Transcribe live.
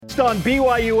On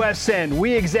BYUSN,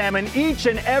 we examine each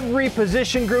and every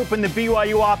position group in the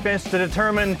BYU offense to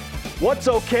determine what's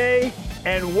okay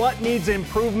and what needs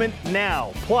improvement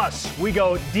now. Plus, we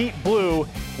go deep blue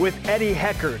with Eddie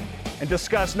Heckard and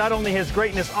discuss not only his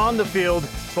greatness on the field,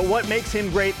 but what makes him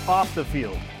great off the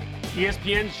field.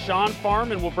 ESPN's Sean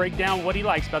Farnham will break down what he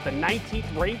likes about the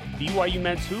 19th ranked BYU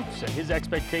men's hoops and his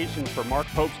expectations for Mark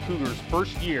Pope's Cougars'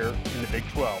 first year in the Big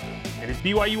 12. And is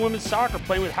BYU women's soccer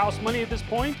playing with house money at this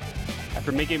point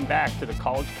after making it back to the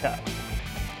College Cup?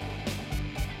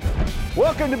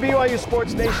 Welcome to BYU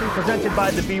Sports Nation, presented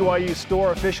by the BYU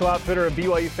Store, official outfitter of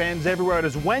BYU fans everywhere. It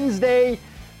is Wednesday,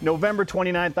 November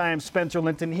 29th. I am Spencer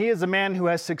Linton. He is a man who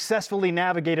has successfully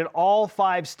navigated all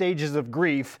 5 stages of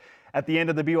grief at the end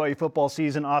of the BYU football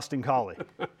season. Austin Colley.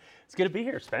 It's good to be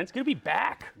here, Spence. It's good to be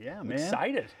back. Yeah, I'm man.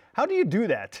 excited. How do you do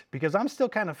that? Because I'm still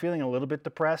kind of feeling a little bit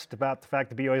depressed about the fact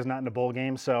that BYU is not in a bowl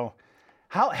game. So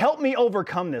help me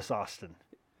overcome this, Austin.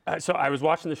 So I was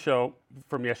watching the show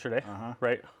from yesterday,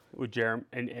 right, with Jerem,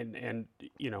 and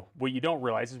you know what you don't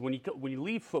realize is when you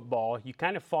leave football, you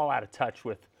kind of fall out of touch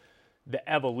with the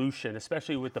evolution,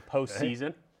 especially with the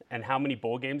postseason and how many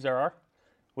bowl games there are.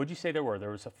 What did you say there were?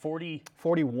 There was a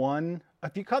 41.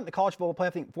 If you cut the college football play, I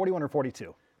think 41 or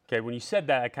 42. Okay, when you said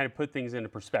that, I kind of put things into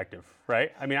perspective,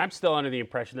 right? I mean, I'm still under the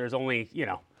impression there's only,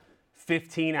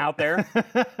 15 out there,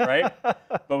 right?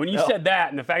 But when you said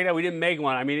that and the fact that we didn't make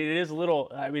one, I mean, it is a little,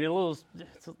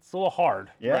 it's a little hard,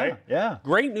 right? Yeah.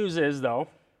 Great news is, though,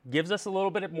 gives us a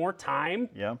little bit more time,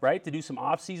 right, to do some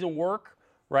off-season work,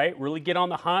 right? Really get on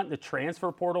the hunt. The transfer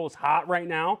portal is hot right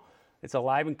now. It's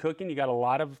alive and cooking. You got a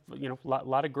lot of,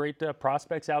 lot of great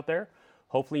prospects out there.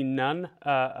 Hopefully none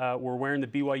were wearing the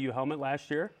BYU helmet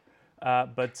last year.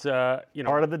 But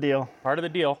part of the deal. Part of the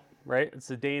deal, right? It's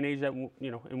the day and age that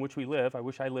in which we live. I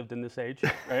wish I lived in this age,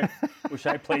 right? Wish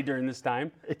I played during this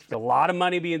time. It's a lot of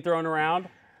money being thrown around,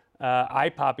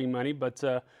 eye-popping money. But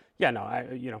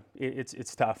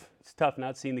it's tough. It's tough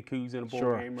not seeing the Cougs in a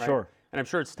bowl game, right? Sure. And I'm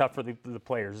sure it's tough for the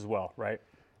players as well, right?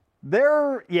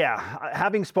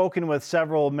 Having spoken with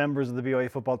several members of the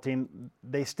BYU football team,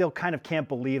 they still kind of can't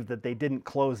believe that they didn't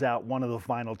close out one of the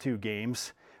final 2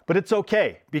 games. But it's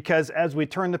okay, because as we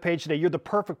turn the page today, you're the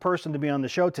perfect person to be on the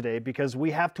show today, because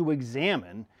we have to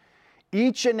examine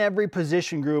each and every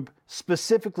position group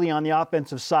specifically on the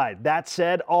offensive side. That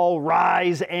said, all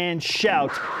rise and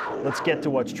shout. Let's get to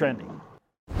what's trending.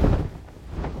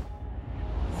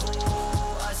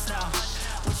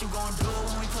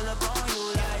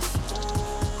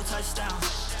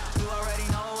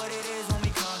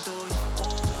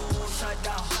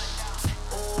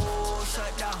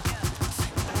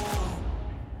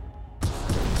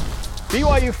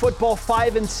 BYU football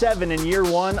 5-7 in year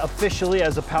 1, officially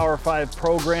as a Power 5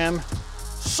 program.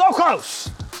 So close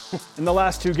in the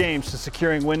last 2 games to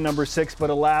securing win number 6, but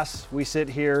alas, we sit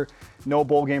here, no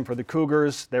bowl game for the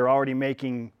Cougars. They're already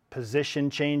making position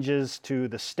changes to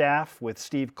the staff, with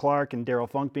Steve Clark and Daryl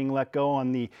Funk being let go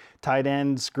on the tight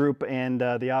ends group and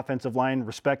the offensive line,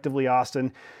 respectively.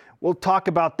 Austin, we'll talk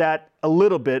about that a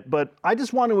little bit, but I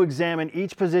just want to examine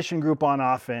each position group on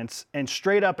offense and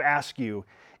straight up ask you,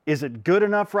 is it good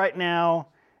enough right now?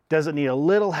 Does it need a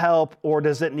little help, or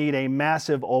does it need a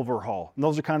massive overhaul? And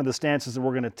those are kind of the stances that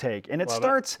we're going to take. And it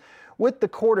starts with the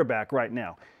quarterback right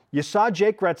now. You saw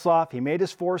Jake Retzloff. He made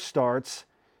his 4 starts.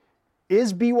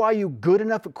 Is BYU good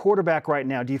enough at quarterback right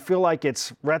now? Do you feel like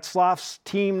it's Retzloff's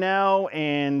team now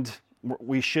and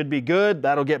we should be good?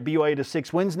 That'll get BYU to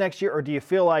 6 wins next year? Or do you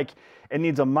feel like it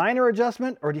needs a minor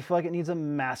adjustment, or do you feel like it needs a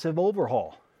massive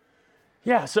overhaul?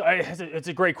 Yeah, so it's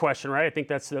a great question, right? I think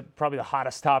that's probably the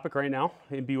hottest topic right now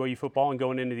in BYU football and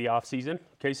going into the offseason.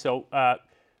 Okay, so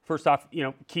first off,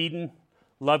 Keaton,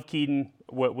 love Keaton,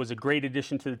 was a great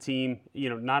addition to the team,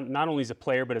 not only as a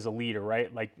player but as a leader,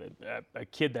 right? Like a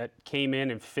kid that came in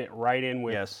and fit right in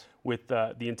with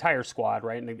the entire squad,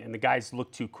 right? And the guys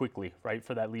looked too quickly, right,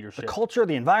 for that leadership. The culture,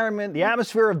 the environment, the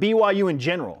atmosphere of BYU in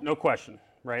general. No question,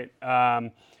 right?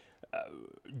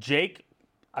 Jake,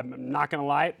 I'm not going to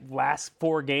lie, last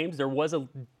 4 games, there was a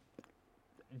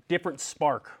different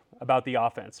spark about the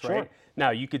offense, right? Sure. Now,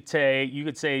 you could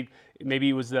say maybe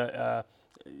it was the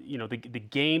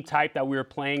game type that we were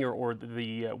playing, or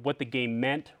the what the game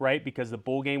meant, right? Because the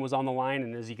bowl game was on the line,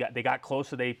 and as they got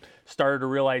closer, they started to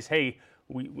realize, hey,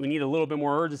 we need a little bit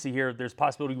more urgency here. There's a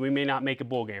possibility we may not make a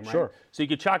bowl game, right? Sure. So you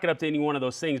could chalk it up to any one of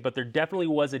those things, but there definitely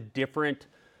was a different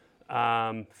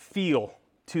feel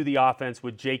to the offense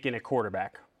with Jake in at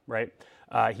quarterback, right?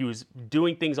 He was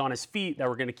doing things on his feet that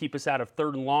were going to keep us out of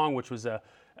 3rd and long, which was a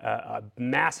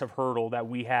massive hurdle that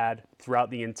we had throughout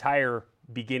the entire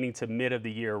beginning to mid of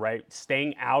the year, right?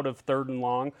 Staying out of 3rd and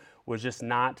long was just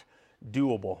not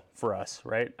doable for us,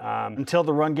 right? Until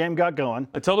the run game got going.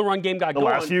 Until the run game got going.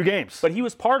 The last few games. But he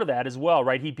was part of that as well,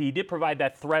 right? He did provide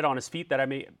that threat on his feet that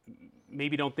I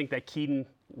maybe don't think that Keaton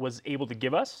was able to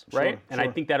give us, right? And I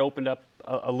think that opened up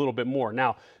a little bit more.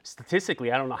 Now,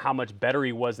 statistically, I don't know how much better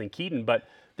he was than Keaton, but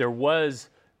there was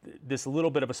this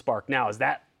little bit of a spark. Now, is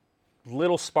that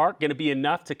little spark going to be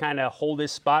enough to kind of hold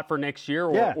his spot for next year,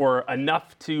 or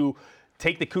enough to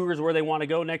take the Cougars where they want to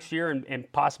go next year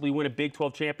and possibly win a Big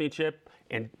 12 championship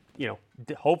and,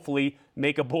 hopefully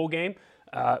make a bowl game?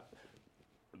 I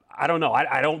don't know.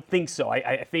 I don't think so.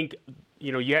 I think,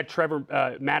 you had Trevor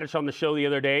Maddich on the show the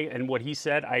other day, and what he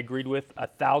said, I agreed with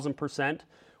 1,000%,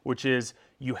 which is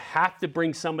you have to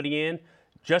bring somebody in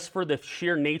just for the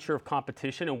sheer nature of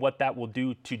competition and what that will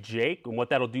do to Jake and what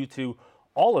that'll do to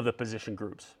all of the position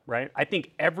groups, right? I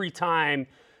think every time,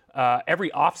 every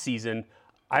offseason,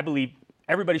 I believe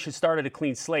everybody should start at a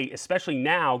clean slate, especially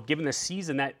now, given the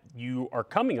season that you are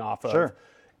coming off of. Sure.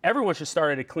 Everyone should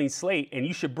start at a clean slate, and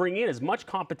you should bring in as much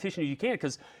competition as you can,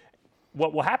 because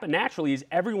what will happen naturally is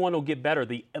everyone will get better.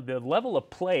 The level of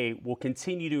play will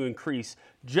continue to increase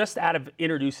just out of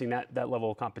introducing that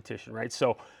level of competition, right?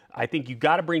 So I think you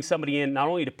got to bring somebody in not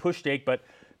only to push Jake, but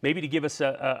maybe to give us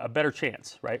a better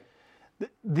chance, right?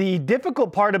 The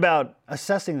difficult part about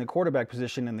assessing the quarterback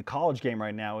position in the college game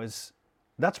right now is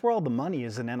that's where all the money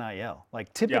is in NIL.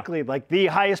 Like typically, like the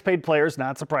highest paid players,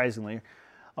 not surprisingly,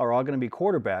 are all going to be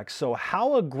quarterbacks. So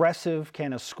how aggressive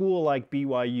can a school like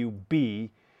BYU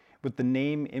be with the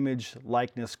name, image,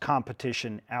 likeness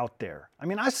competition out there? I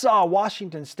mean, I saw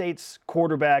Washington State's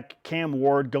quarterback Cam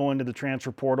Ward go into the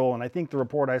transfer portal, and I think the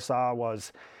report I saw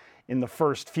was in the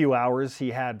first few hours,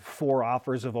 he had 4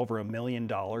 offers of over $1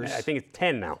 million. I think it's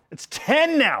 10 now. It's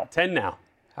 10 now. 10 now.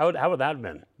 How would that have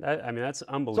been? That's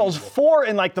unbelievable. So it was 4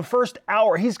 in like the first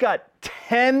hour. He's got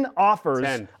 10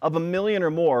 offers of $1 million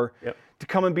or more to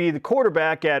come and be the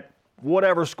quarterback at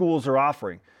whatever schools are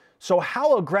offering. So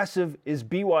how aggressive is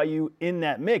BYU in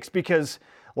that mix? Because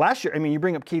last year, I mean, you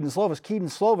bring up Keaton Slovis. Keaton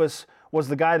Slovis was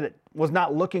the guy that was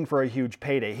not looking for a huge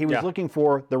payday. He was looking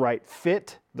for the right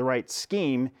fit, the right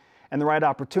scheme, and the right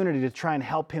opportunity to try and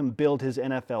help him build his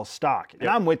NFL stock. And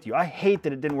I'm with you. I hate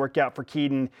that it didn't work out for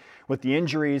Keaton with the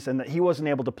injuries and that he wasn't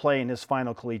able to play in his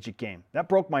final collegiate game. That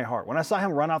broke my heart. When I saw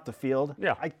him run off the field,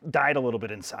 I died a little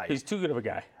bit inside. He's too good of a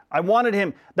guy. I wanted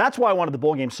him. That's why I wanted the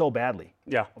bowl game so badly.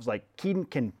 Yeah. I was like,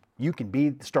 Keaton, you can be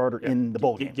the starter in the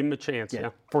bowl game. Give him a chance,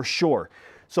 for sure.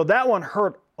 So that one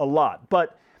hurt a lot.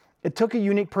 But it took a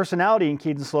unique personality in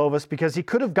Keaton Slovis because he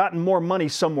could have gotten more money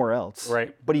somewhere else.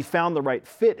 Right. But he found the right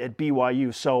fit at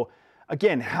BYU. So,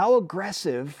 again, how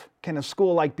aggressive can a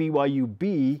school like BYU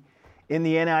be in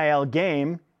the NIL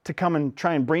game to come and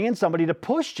try and bring in somebody to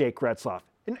push Jake Retzloff?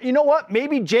 And you know what?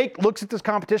 Maybe Jake looks at this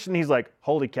competition and he's like,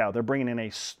 holy cow, they're bringing in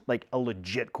a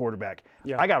legit quarterback.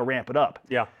 I got to ramp it up.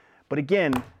 Yeah. But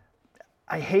again,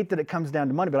 I hate that it comes down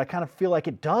to money, but I kind of feel like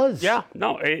it does. Yeah,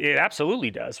 no, it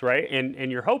absolutely does, right? And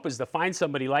your hope is to find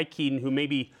somebody like Keaton who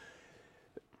maybe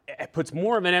puts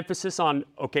more of an emphasis on,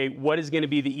 okay, what is going to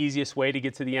be the easiest way to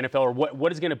get to the NFL, or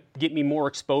what is going to get me more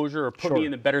exposure or put me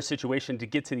in a better situation to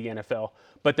get to the NFL.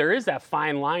 But there is that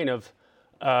fine line of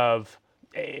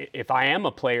if I am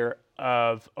a player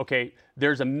of, okay,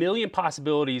 there's a million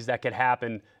possibilities that could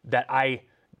happen that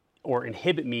or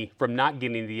inhibit me from not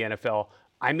getting to the NFL.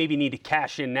 I maybe need to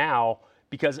cash in now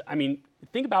because, I mean,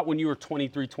 think about when you were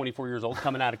 23, 24 years old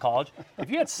coming out of college.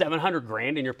 If you had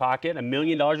 $700,000 in your pocket, $1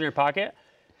 million in your pocket,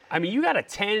 I mean, you got a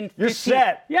 10, 15. You're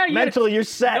set. Yeah, mentally, you're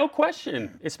set. No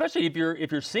question. Especially if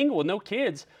you're single with no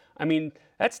kids. I mean,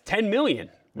 that's $10 million,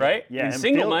 right? Yeah, in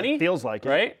single money. Feels like it.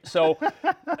 Right? So,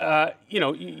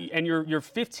 and you're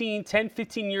 10,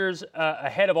 15 years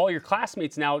ahead of all your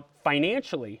classmates now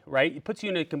financially, right? It puts you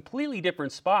in a completely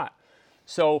different spot.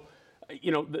 So,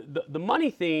 the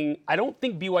money thing, I don't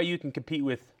think BYU can compete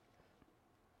with,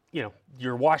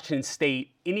 your Washington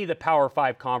State, any of the Power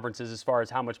 5 conferences as far as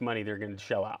how much money they're going to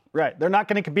shell out. Right. They're not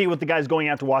going to compete with the guys going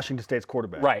after Washington State's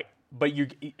quarterback. Right. But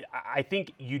I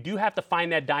think you do have to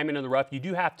find that diamond in the rough. You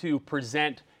do have to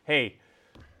present, hey,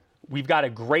 we've got a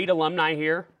great alumni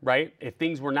here, right? If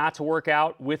things were not to work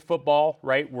out with football,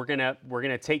 right, we're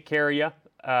gonna take care of you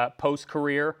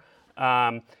post-career.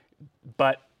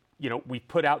 But we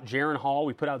put out Jaron Hall,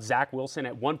 we put out Zach Wilson.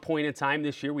 At one point in time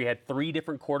this year, we had 3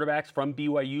 different quarterbacks from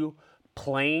BYU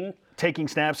playing. Taking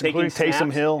snaps, including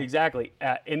Taysom Hill. Exactly.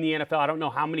 In the NFL, I don't know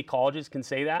how many colleges can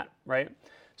say that, right?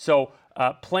 So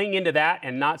playing into that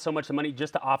and not so much the money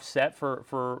just to offset for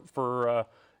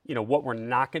what we're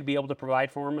not going to be able to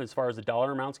provide for them as far as the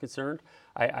dollar amount's concerned,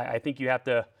 I think you have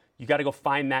to you got to go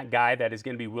find that guy that is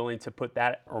going to be willing to put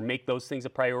that or make those things a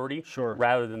priority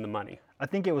rather than the money. I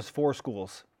think it was 4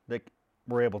 schools that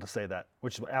were able to say that,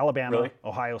 which is Alabama,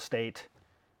 Ohio State,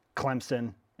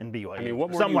 Clemson, and BYU. I mean, what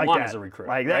more Something do you like want that. as a recruit?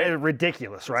 Like, that is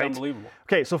ridiculous, right? It's unbelievable.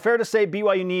 Okay, so fair to say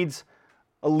BYU needs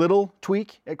a little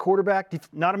tweak at quarterback,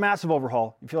 not a massive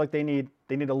overhaul. You feel like they need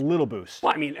a little boost?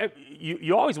 Well, I mean,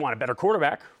 you always want a better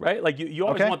quarterback, right? Like you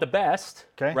always want the best,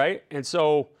 right? And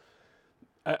so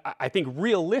I think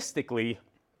realistically,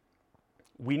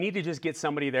 we need to just get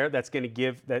somebody there that's going to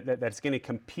give that's going to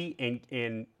compete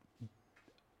and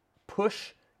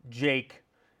push Jake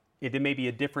into maybe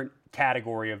a different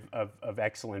category of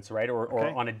excellence, right?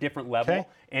 Or on a different level.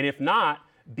 And if not,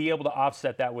 be able to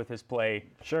offset that with his play,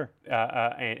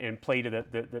 and play to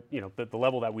the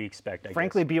level that we expect.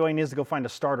 Frankly, BYU needs to go find a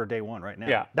starter day one right now.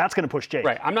 Yeah, that's going to push Jake.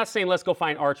 Right. I'm not saying let's go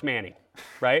find Arch Manning,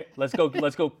 right? let's go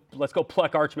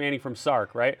pluck Arch Manning from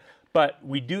Sark, right? But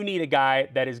we do need a guy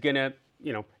that is going to,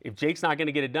 if Jake's not going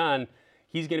to get it done,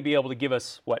 he's going to be able to give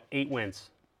us 8 wins,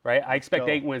 right? I expect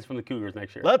 8 wins from the Cougars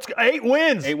next year. Let's go. 8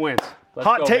 wins. 8 wins.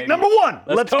 Hot take number 1.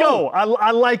 Let's go.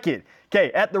 I like it.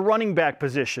 Okay, at the running back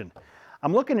position,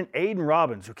 I'm looking at Aiden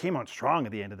Robbins, who came on strong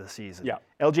at the end of the season. Yeah.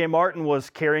 LJ Martin was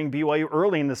carrying BYU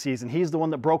early in the season. He's the one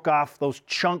that broke off those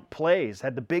chunk plays,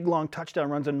 had the big, long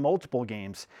touchdown runs in multiple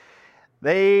games.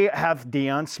 They have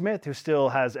Deion Smith, who still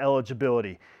has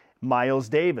eligibility, Miles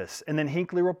Davis, and then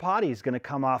Hinckley Rapati is going to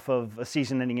come off of a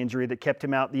season-ending injury that kept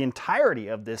him out the entirety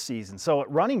of this season. So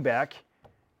at running back, do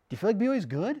you feel like BYU's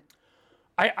good?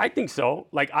 I think so.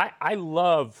 Like, I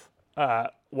love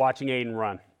watching Aiden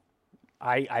run.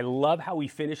 I love how he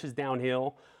finishes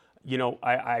downhill.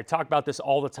 I talk about this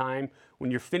all the time.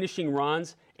 When you're finishing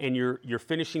runs and you're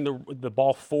finishing the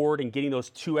ball forward and getting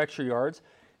those 2 extra yards,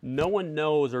 no one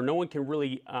knows or no one can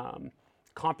really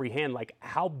comprehend like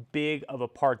how big of a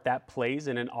part that plays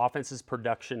in an offense's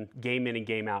production game in and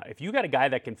game out. If you got a guy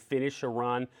that can finish a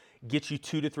run, get you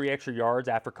 2 to 3 extra yards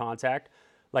after contact,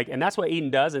 and that's what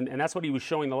Aiden does, and that's what he was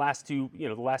showing the last two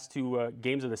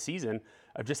games of the season,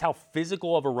 of just how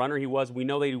physical of a runner he was. We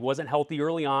know that he wasn't healthy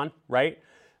early on, right?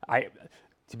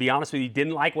 To be honest with you,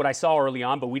 didn't like what I saw early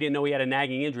on, but we didn't know he had a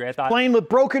nagging injury. I thought playing with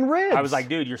broken ribs. I was like,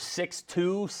 dude, you're 6'2",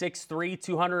 6'3",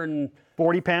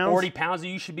 240 pounds. 40 pounds.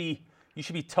 You should be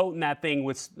toting that thing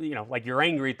with, like you're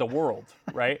angry at the world,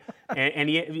 right? and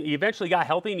he eventually got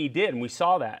healthy, and he did, and we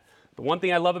saw that. The one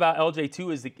thing I love about LJ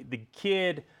too is the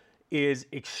kid is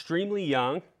extremely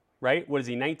young, right? What is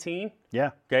he, 19?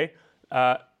 Yeah. Okay.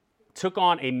 Took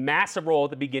on a massive role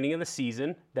at the beginning of the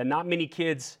season that not many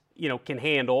kids, can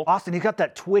handle. Austin, he got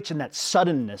that twitch and that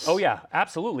suddenness. Oh yeah,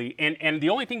 absolutely. And the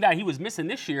only thing that he was missing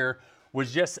this year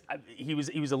was just he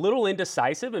was a little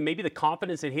indecisive, and maybe the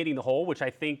confidence in hitting the hole, which I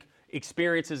think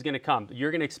experience is going to come.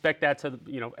 You're going to expect that to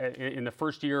in the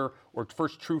first year or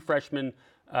first true freshman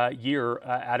year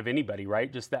out of anybody,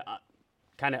 right? Just that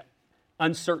kind of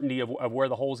uncertainty of where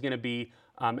the hole is going to be.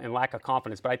 And lack of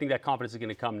confidence, but I think that confidence is going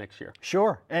to come next year.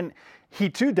 Sure, and he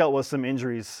too dealt with some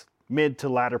injuries mid to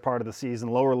latter part of the season,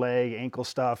 lower leg, ankle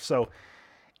stuff. So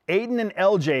Aiden and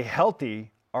LJ healthy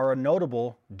are a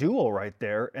notable duo right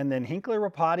there. And then Hinckley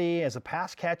Rapati as a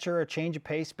pass catcher, a change of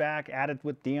pace back, added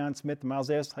with Deion Smith and Miles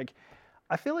Davis.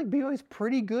 I feel like BYU's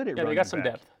pretty good at running they got some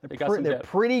back. depth. They're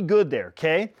pretty good there,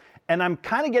 okay? And I'm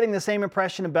kind of getting the same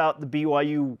impression about the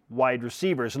BYU wide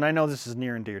receivers, and I know this is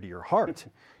near and dear to your heart.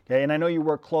 Okay, and I know you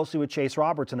work closely with Chase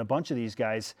Roberts and a bunch of these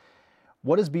guys.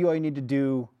 What does BYU need to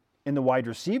do in the wide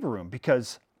receiver room?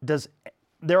 Because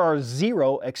there are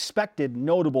 0 expected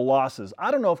notable losses.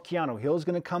 I don't know if Keanu Hill is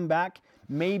going to come back.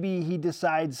 Maybe he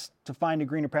decides to find a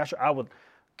greener pasture.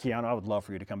 Keanu, I would love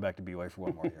for you to come back to BYU for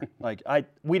one more year.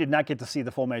 We did not get to see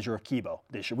the full measure of Kibo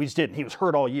this year. We just didn't. He was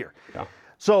hurt all year. Yeah.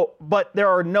 So, but there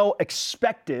are no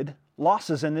expected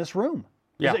losses in this room.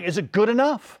 Yeah. Is it good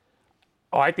enough?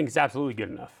 Oh, I think it's absolutely good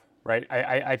enough, right?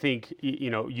 I think,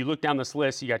 you look down this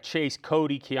list, you got Chase,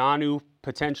 Cody, Keanu,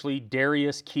 potentially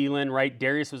Darius, Keelan, right?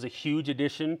 Darius was a huge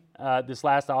addition this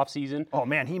last offseason. Oh,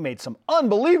 man, he made some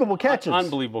unbelievable catches.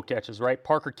 Unbelievable catches, right?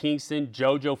 Parker Kingston,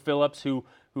 JoJo Phillips, who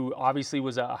obviously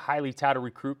was a highly touted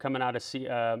recruit coming out of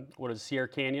Sierra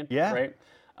Canyon, right?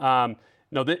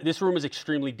 No, this room is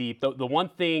extremely deep. The one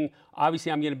thing,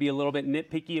 obviously, I'm going to be a little bit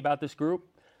nitpicky about this group.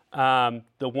 The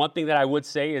one thing that I would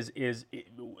say is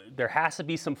there has to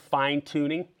be some fine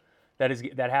tuning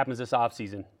that happens this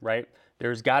offseason, right?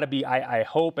 There's got to be, I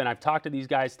hope, and I've talked to these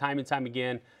guys time and time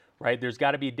again, right? There's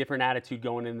got to be a different attitude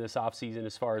going in this offseason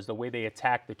as far as the way they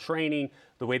attack the training,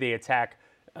 the way they attack,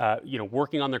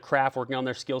 working on their craft, working on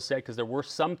their skill set, because there were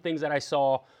some things that I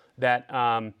saw that,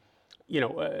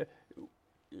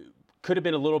 could have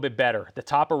been a little bit better. The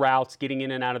top of routes, getting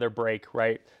in and out of their break,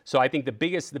 right? So I think the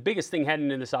biggest thing heading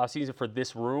into this offseason for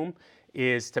this room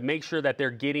is to make sure that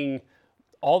they're getting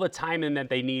all the time in that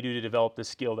they need to develop the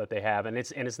skill that they have. And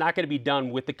it's not going to be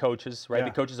done with the coaches, right? Yeah.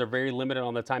 The coaches are very limited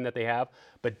on the time that they have,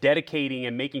 but dedicating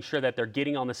and making sure that they're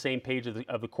getting on the same page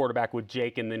of the quarterback with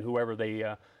Jake and then whoever they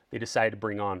decide to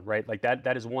bring on, right? Like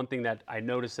that is one thing that I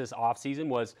noticed this offseason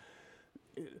was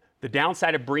the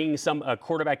downside of bringing a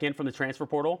quarterback in from the transfer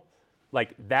portal,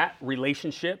 like that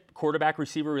relationship,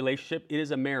 quarterback-receiver relationship, it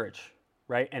is a marriage,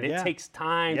 right? And it takes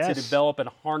time to develop and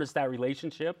harness that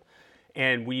relationship.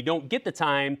 And when you don't get the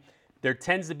time, there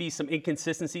tends to be some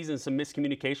inconsistencies and some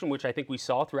miscommunication, which I think we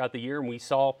saw throughout the year. And we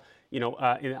saw,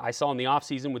 I saw in the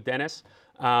offseason with Dennis.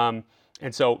 And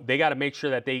so they got to make sure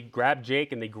that they grab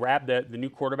Jake and they grab the new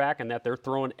quarterback and that they're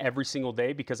throwing every single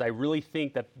day, because I really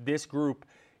think that this group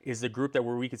is the group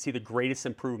where we could see the greatest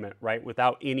improvement, right,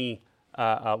 without any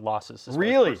losses.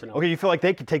 Really? Okay, you feel like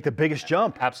they could take the biggest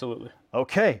jump? Absolutely.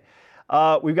 Okay.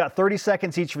 We've got 30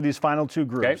 seconds each for these final two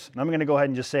groups. Okay. And I'm going to go ahead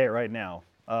and just say it right now.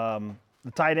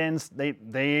 The tight ends,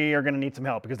 they are going to need some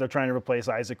help because they're trying to replace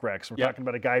Isaac Rex. We're talking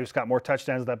about a guy who's got more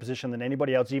touchdowns at that position than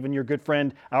anybody else, even our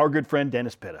good friend,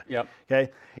 Dennis Pitta. Yep.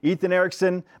 Okay. Ethan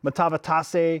Erickson,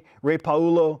 Matavatase, Ray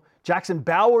Paulo. Jackson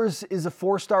Bowers is a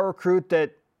 4-star recruit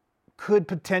that could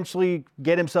potentially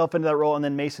get himself into that role, and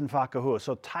then Mason Fakahua.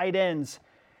 So tight ends,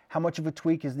 how much of a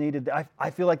tweak is needed? I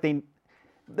feel like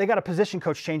they got a position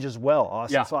coach change as well,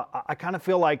 Austin. Yeah. So I kind of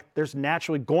feel like there's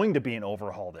naturally going to be an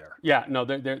overhaul there. Yeah, no,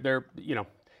 they're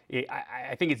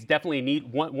I think it's definitely a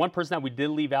need. One person that we did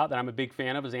leave out that I'm a big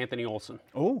fan of is Anthony Olson.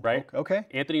 Oh, right. Okay.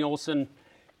 Anthony Olson,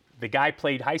 the guy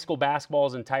played high school basketball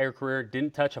his entire career,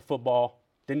 didn't touch a football,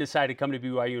 didn't decide to come to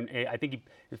BYU. And I think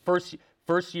his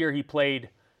first year he played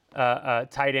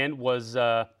tight end was.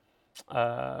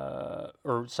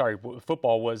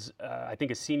 Football was, I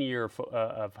think, a senior year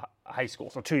of high school.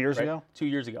 So 2 years ago? 2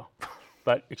 years ago.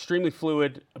 But extremely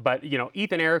fluid. But,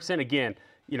 Ethan Erickson, again,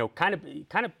 kind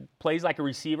of plays like a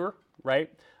receiver, right?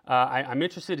 I'm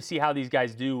interested to see how these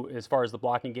guys do as far as the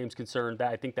blocking game is concerned.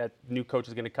 I think that new coach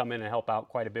is going to come in and help out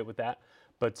quite a bit with that.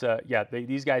 But,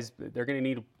 these guys, they're going to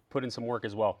need to put in some work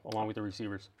as well, along with the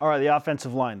receivers. All right, the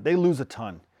offensive line. They lose a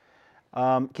ton.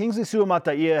 Kingsley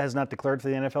Suamataia has not declared for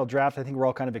the NFL draft. I think we're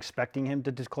all kind of expecting him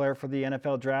to declare for the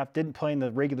NFL draft. Didn't play in the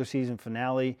regular season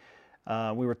finale.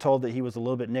 We were told that he was a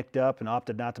little bit nicked up and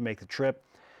opted not to make the trip.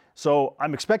 So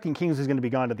I'm expecting Kingsley's going to be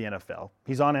gone to the NFL.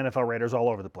 He's on NFL radars all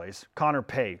over the place. Connor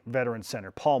Pay, veteran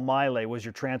center. Paul Miley was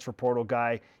your transfer portal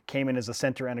guy, came in as a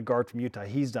center and a guard from Utah.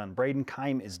 He's done. Braden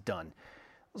Keim is done.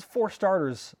 Those 4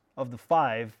 starters of the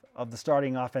 5 of the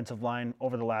starting offensive line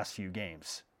over the last few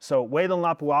games. So Waylon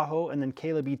Lapuaho and then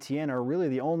Caleb Etienne are really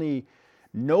the only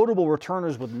notable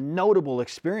returners with notable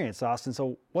experience, Austin.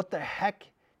 So what the heck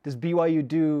does BYU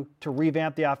do to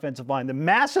revamp the offensive line? The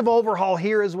massive overhaul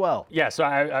here as well. Yeah, so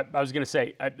I was going to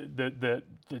say, the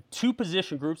 2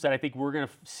 position groups that I think we're going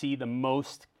to see the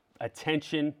most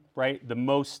attention, right, the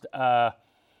most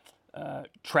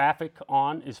traffic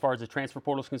on as far as the transfer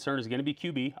portal is concerned is going to be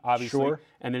QB, obviously,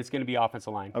 and then it's going to be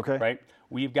offensive line, right?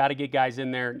 We've got to get guys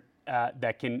in there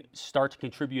that can start to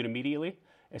contribute immediately,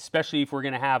 especially if we're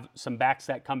going to have some backs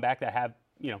that come back that have,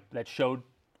 that showed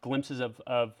glimpses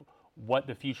of what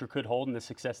the future could hold and the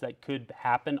success that could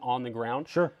happen on the ground.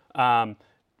 Sure.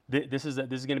 This is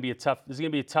going to be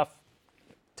a tough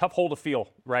hole to feel,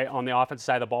 right, on the offensive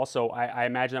side of the ball. So I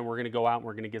imagine that we're going to go out and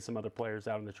we're going to get some other players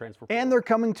out in the transfer portal. And they're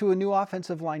coming to a new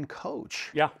offensive line coach.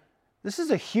 Yeah. This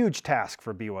is a huge task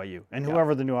for BYU and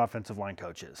whoever the new offensive line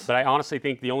coach is. But I honestly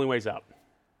think the only way's up.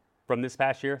 From this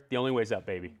past year, the only way's up,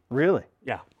 baby. Really?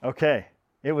 Yeah. Okay.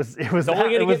 It was only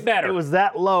going to get better. It was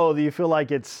that low that you feel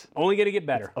like it's only going to get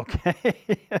better.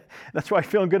 Okay. That's why I'm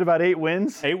feeling good about 8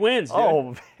 wins. 8 wins. Dude.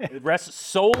 Oh, it rests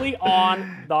solely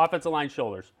on the offensive line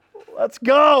shoulders. Let's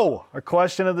go. Our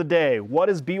question of the day: what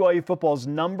is BYU football's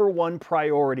 #1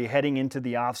 priority heading into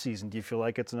the offseason? Do you feel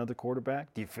like it's another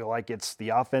quarterback? Do you feel like it's the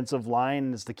offensive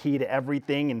line is the key to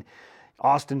everything? And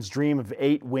Austin's dream of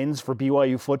 8 wins for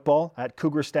BYU football? At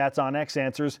Cougar Stats on X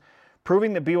answers,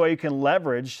 proving that BYU can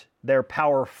leverage their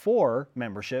Power 4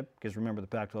 membership, because remember the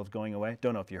Pac-12 is going away.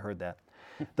 Don't know if you heard that.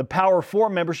 The Power 4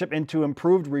 membership into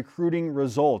improved recruiting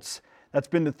results. That's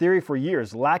been the theory for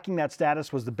years. Lacking that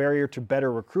status was the barrier to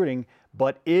better recruiting,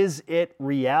 but is it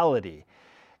reality?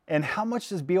 And how much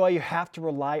does BYU have to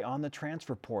rely on the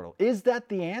transfer portal? Is that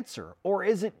the answer? Or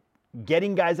is it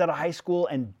getting guys out of high school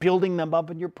and building them up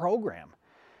in your program?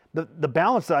 The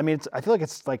balance, I mean, I feel like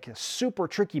it's like a super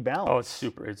tricky balance. Oh, it's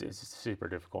super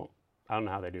difficult. I don't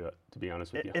know how they do it, to be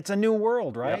honest with you. It's a new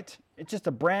world, right? Yep. It's just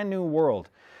a brand new world.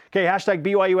 Okay, hashtag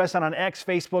BYUSN on X,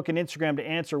 Facebook, and Instagram to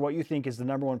answer what you think is the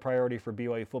number one priority for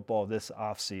BYU football this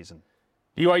offseason.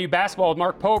 BYU basketball with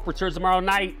Mark Pope returns tomorrow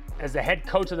night as the head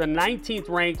coach of the 19th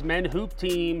ranked men hoop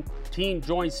team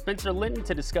joins Spencer Linton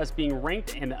to discuss being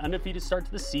ranked and the undefeated start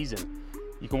to the season.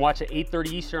 You can watch at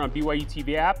 8:30 Eastern on BYU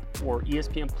TV app or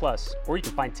ESPN Plus, or you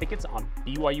can find tickets on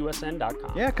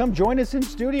BYUSN.com. Yeah, come join us in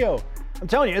studio. I'm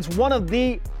telling you, it's one of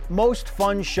the most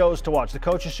fun shows to watch. The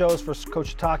coaches shows for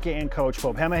Coach Take and Coach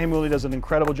Pope. Hema Hemuli does an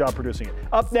incredible job producing it.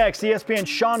 Up next, ESPN's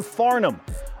Sean Farnham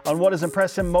on what has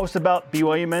impressed him most about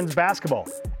BYU men's basketball.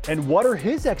 And what are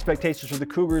his expectations for the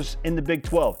Cougars in the Big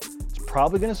 12? It's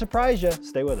probably going to surprise you.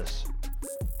 Stay with us.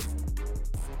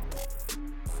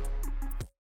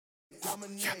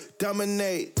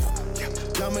 Dominate.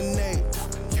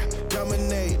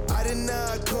 I did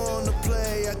not come to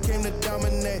play, I came to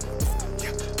dominate.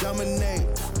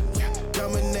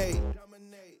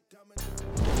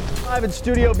 Live in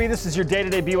Studio B, this is your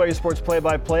day-to-day BYU Sports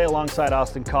play-by-play alongside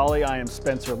Austin Colley. I am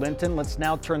Spencer Linton. Let's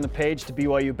now turn the page to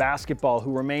BYU basketball,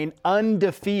 who remain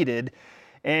undefeated.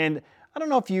 And I don't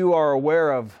know if you are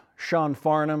aware of Sean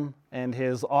Farnham and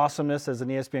his awesomeness as an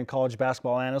ESPN college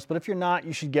basketball analyst, but if you're not,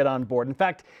 you should get on board. In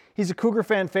fact, he's a Cougar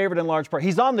fan favorite in large part.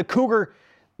 He's on the Cougar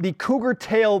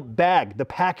tail bag, the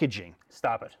packaging.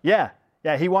 Stop it. Yeah,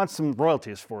 he wants some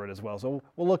royalties for it as well, so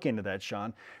we'll look into that,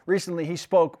 Sean. Recently, he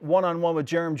spoke one-on-one with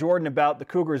Jerem Jordan about the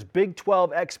Cougars' Big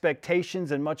 12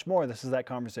 expectations and much more. This is that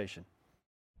conversation.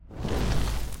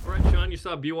 All right, Sean, you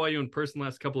saw BYU in person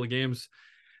last couple of games.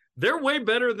 They're way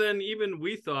better than even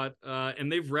we thought,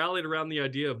 and they've rallied around the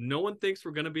idea of no one thinks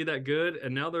we're going to be that good,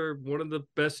 and now they're one of the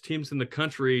best teams in the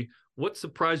country. What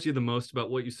surprised you the most about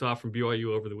what you saw from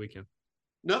BYU over the weekend?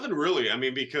 Nothing really. I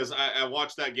mean, because I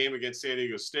watched that game against San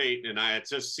Diego State, and I had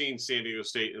just seen San Diego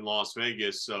State in Las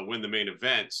Vegas win the main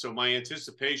event. So my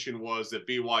anticipation was that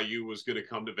BYU was going to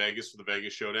come to Vegas for the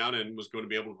Vegas Showdown and was going to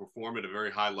be able to perform at a very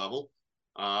high level,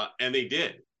 and they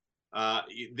did.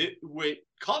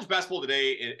 College basketball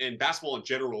today and basketball in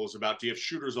general is about, do you have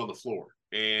shooters on the floor?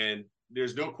 And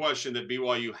there's no question that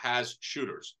BYU has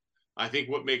shooters. I think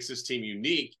what makes this team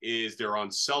unique is their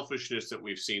unselfishness that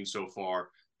we've seen so far,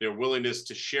 their willingness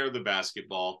to share the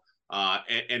basketball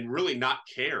and really not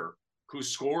care who's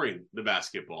scoring the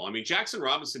basketball. I mean, Jackson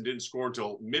Robinson didn't score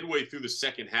until midway through the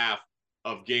second half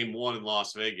of game one in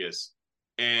Las Vegas,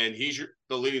 and he's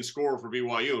the leading scorer for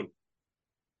BYU.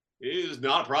 It is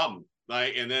not a problem.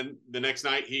 And then the next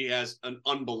night, he has an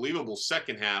unbelievable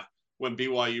second half when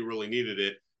BYU really needed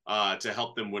it to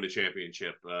help them win a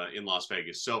championship in Las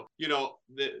Vegas. So,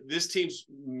 this team's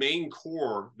main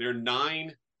core, their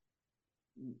 9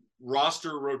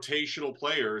 roster rotational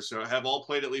players have all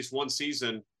played at least one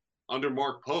season under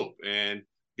Mark Pope. And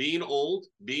being old,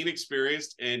 being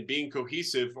experienced, and being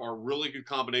cohesive are really good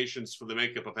combinations for the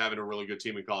makeup of having a really good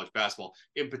team in college basketball.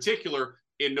 In particular,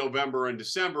 in November and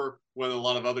December, when a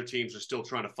lot of other teams are still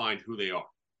trying to find who they are.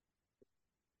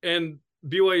 And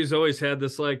BYU's always had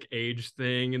this age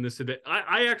thing and this.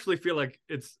 I actually feel like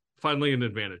it's finally an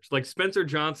advantage. Like Spencer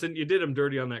Johnson, you did him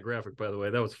dirty on that graphic, by the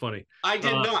way. That was funny. I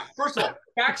did not. First of all,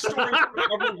 backstory for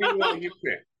every BYU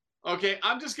fan. Okay,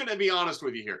 I'm just going to be honest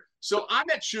with you here. So I'm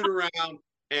at shoot around,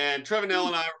 and Trevanell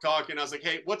and I were talking. I was like,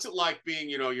 hey, what's it like being,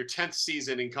 your 10th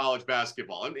season in college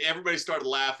basketball? And everybody started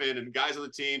laughing, and guys on the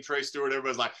team, Trey Stewart,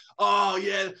 everybody's like, oh,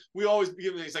 yeah, we always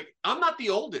give him. He's like, I'm not the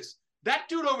oldest. That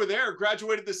dude over there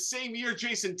graduated the same year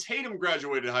Jason Tatum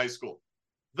graduated high school.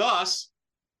 Thus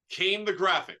came the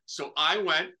graphic. So I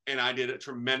went and I did a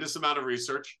tremendous amount of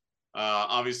research.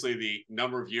 Obviously, the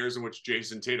number of years in which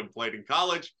Jason Tatum played in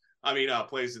college,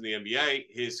 plays in the NBA,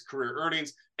 his career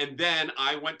earnings. And then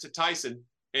I went to Tyson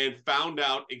and found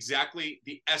out exactly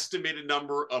the estimated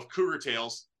number of Cougar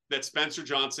tails that Spencer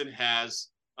Johnson has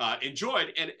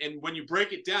enjoyed. And when you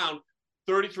break it down,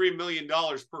 $33 million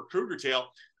per Cougar tail,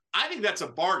 I think that's a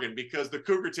bargain because the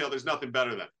Cougar tail, there's nothing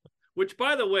better than. Which,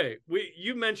 by the way,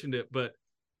 you mentioned it, but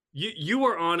you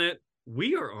are on it.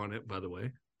 We are on it, by the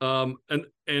way. And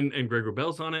Greg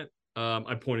Rebell's on it.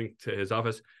 I'm pointing to his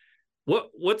office.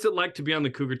 What's it like to be on the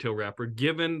Cougar tail wrapper,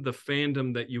 given the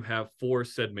fandom that you have for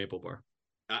said Maple Bar?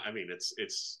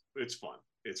 It's fun.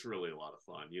 It's really a lot of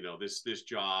fun. This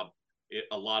job,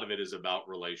 a lot of it is about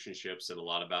relationships, and a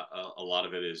lot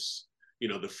of it is,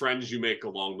 the friends you make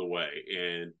along the way.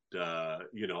 And,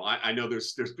 I know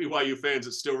there's BYU fans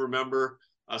that still remember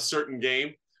a certain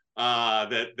game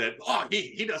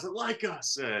he doesn't like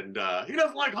us, and he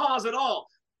doesn't like Haas at all.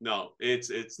 No,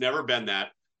 it's never been that.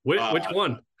 Which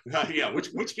one? Yeah,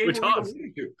 which game which are we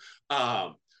alluding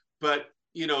to? But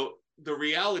the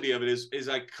reality of it is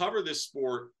I cover this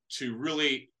sport to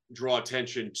really draw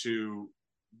attention to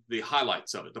the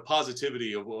highlights of it, the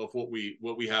positivity of what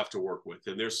we have to work with.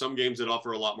 And there's some games that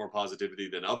offer a lot more positivity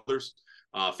than others.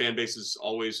 Fan bases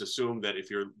always assume that if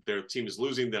their team is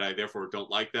losing, that I therefore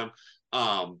don't like them.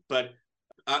 But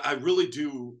I really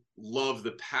do love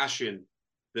the passion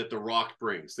that the Rock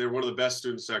brings. They're one of the best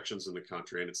student sections in the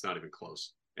country, and it's not even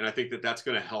close. And I think that that's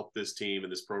going to help this team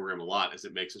and this program a lot as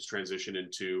it makes its transition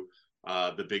into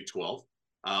the Big 12.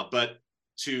 But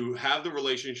to have the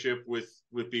relationship with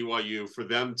BYU, for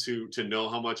them to know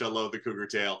how much I love the Cougar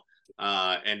Tail,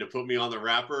 and to put me on the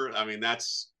wrapper, I mean,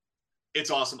 it's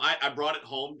awesome. I brought it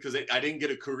home because I didn't get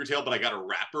a Cougar Tail, but I got a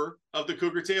wrapper of the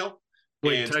Cougar Tail.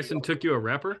 Wait, Tyson took you a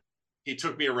wrapper? He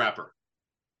took me a wrapper.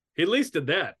 He at least did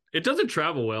that. It doesn't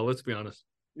travel well, let's be honest.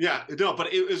 Yeah, no,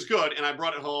 but it was good, and I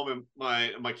brought it home, and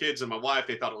my kids and my wife,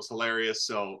 they thought it was hilarious.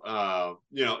 So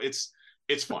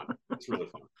it's fun. It's really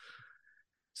fun.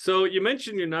 So you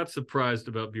mentioned you're not surprised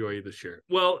about BYU this year.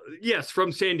 Well, yes,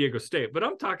 from San Diego State, but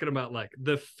I'm talking about like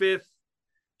the 5th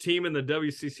team in the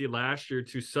WCC last year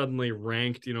to suddenly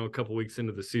ranked, a couple weeks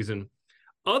into the season.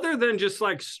 Other than just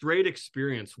like straight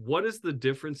experience, what is the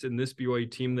difference in this BYU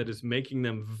team that is making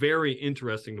them very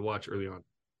interesting to watch early on?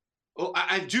 Well,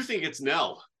 I do think it's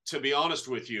Nell, to be honest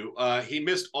with you. He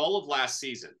missed all of last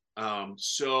season.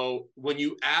 So when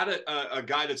you add a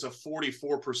guy that's a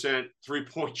 44%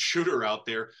 three-point shooter out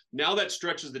there, now that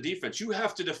stretches the defense. You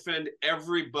have to defend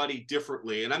everybody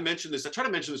differently. And I try to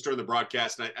mention this during the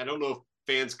broadcast, and I don't know if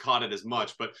fans caught it as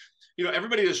much, but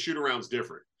everybody does shoot arounds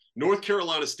different. North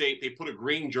Carolina State, they put a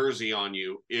green jersey on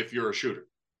you if you're a shooter.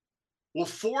 Well,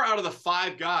 4 out of the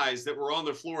 5 guys that were on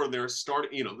the floor in their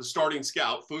the starting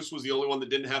scout, Foose was the only one that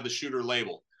didn't have the shooter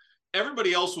label.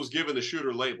 Everybody else was given the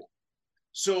shooter label.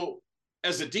 So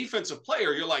as a defensive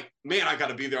player, you're like, man, I got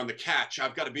to be there on the catch.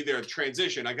 I've got to be there in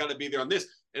transition. I got to be there on this.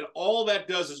 And all that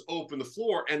does is open the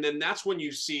floor. And then that's when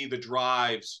you see the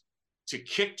drives to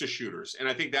kick to shooters. And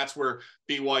I think that's where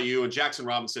BYU and Jackson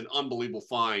Robinson, unbelievable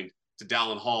find to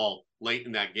Dallin Hall late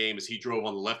in that game as he drove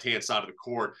on the left-hand side of the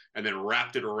court and then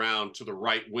wrapped it around to the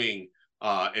right wing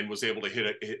and was able to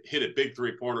hit a big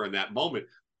three-pointer in that moment.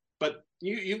 But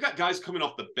you've got guys coming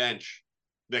off the bench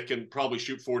that can probably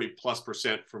shoot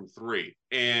 40+% from 3.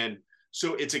 And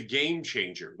so it's a game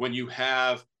changer when you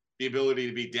have the ability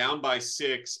to be down by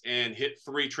 6 and hit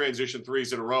 3 transition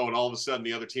threes in a row. And all of a sudden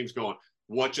the other team's going,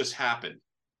 what just happened?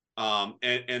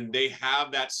 And they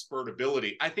have that spurt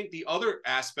ability. I think the other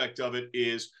aspect of it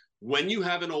is when you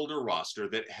have an older roster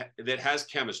that has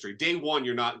chemistry, day one,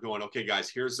 you're not going, okay, guys,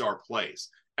 here's our plays.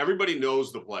 Everybody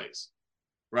knows the plays,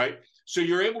 right? So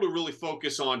you're able to really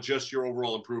focus on just your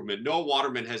overall improvement. Noah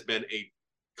Waterman has been a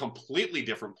completely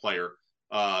different player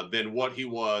than what he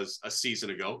was a season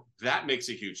ago. That makes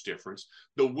a huge difference.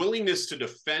 The willingness to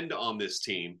defend on this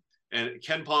team, and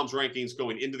Ken Palm's rankings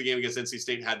going into the game against NC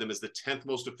State had them as the 10th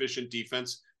most efficient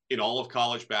defense in all of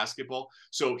college basketball.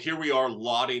 So here we are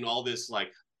lauding all this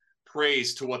like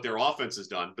praise to what their offense has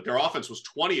done, but their offense was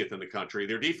 20th in the country.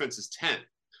 Their defense is 10th.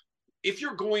 If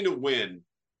you're going to win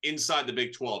inside the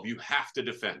Big 12, you have to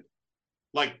defend.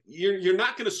 Like you're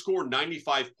not going to score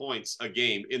 95 points a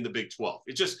game in the Big 12.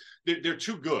 It's just they're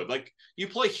too good. Like you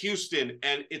play Houston,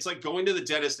 and it's like going to the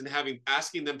dentist and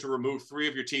asking them to remove 3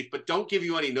 of your teeth, but don't give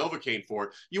you any Novocaine for it.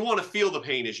 You want to feel the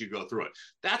pain as you go through it.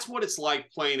 That's what it's like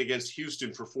playing against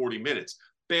Houston for 40 minutes.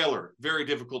 Baylor, very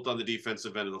difficult on the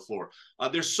defensive end of the floor.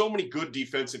 There's so many good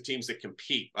defensive teams that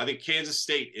compete. I think Kansas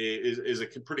State is a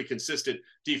pretty consistent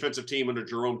defensive team under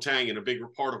Jerome Tang, and a big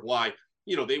part of why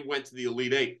they went to the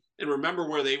Elite 8. And remember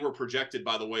where they were projected,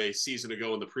 by the way, a season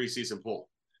ago in the preseason poll.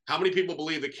 How many people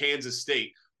believe that Kansas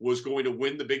State was going to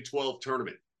win the Big 12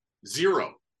 tournament?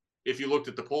 0, if you looked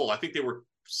at the poll. I think they were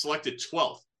selected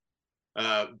 12th.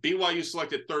 BYU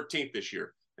selected 13th this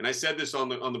year. And I said this on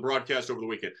the broadcast over the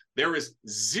weekend. There is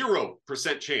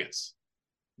 0% chance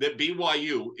that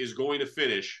BYU is going to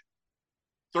finish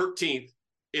 13th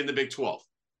in the Big 12.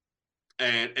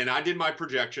 And I did my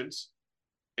projections.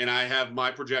 And I have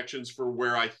my projections for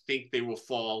where I think they will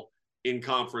fall in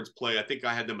conference play. I think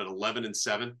I had them at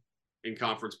 11-7 in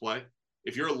conference play.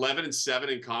 If you're 11-7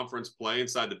 in conference play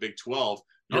inside the Big 12,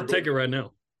 I'll take it right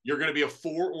now. You're going to be a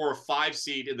 4 or a 5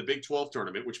 seed in the Big 12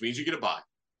 tournament, which means you get a bye.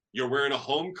 You're wearing a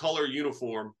home color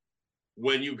uniform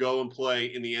when you go and play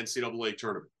in the NCAA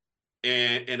tournament.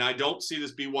 And I don't see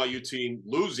this BYU team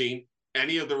losing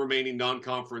any of the remaining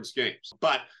non-conference games.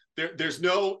 But there's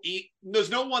no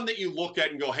one that you look at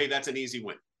and go, hey, that's an easy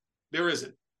win. There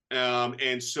isn't.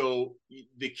 And so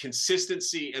the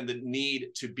consistency and the need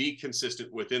to be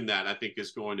consistent within that, I think,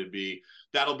 is going to be,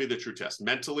 that'll be the true test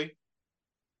mentally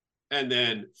and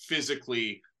then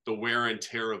physically the wear and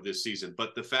tear of this season.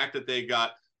 But the fact that they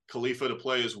got Khalifa to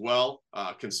play as well,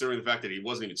 considering the fact that he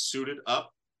wasn't even suited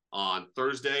up on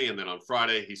Thursday, and then on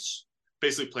Friday he's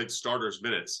basically played starters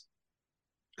minutes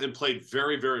and played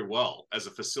very, very well as a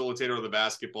facilitator of the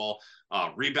basketball,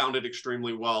 rebounded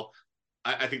extremely well.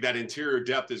 I think that interior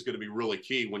depth is going to be really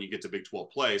key when you get to Big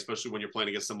 12 play, especially when you're playing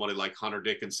against somebody like Hunter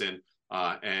Dickinson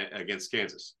against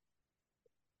Kansas.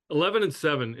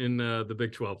 11-7 in the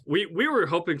Big 12. We were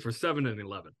hoping for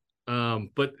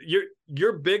 7-11. But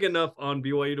you're big enough on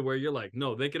BYU to where you're like,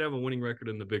 no, they could have a winning record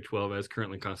in the Big 12 as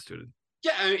currently constituted.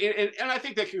 Yeah, and I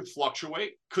think that could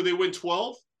fluctuate. Could they win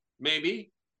 12?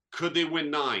 Maybe. Could they win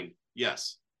 9?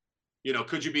 Yes.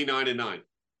 Could you be 9-9?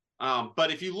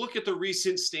 But if you look at the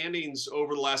recent standings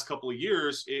over the last couple of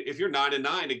years, if you're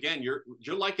 9-9, again, you're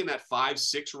like in that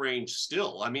 5-6 range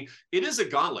still. I mean, it is a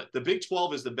gauntlet. The Big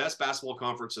 12 is the best basketball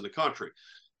conference in the country.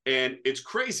 And it's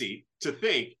crazy to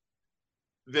think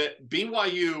that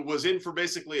BYU was in for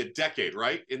basically a decade,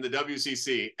 right, in the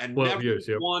WCC, and never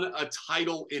won a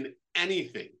title in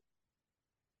anything.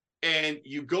 And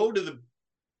you go to the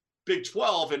Big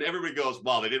 12 and everybody goes,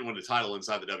 well, they didn't win a title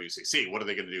inside the WCC. What are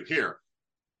they going to do here?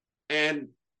 And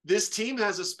this team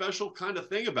has a special kind of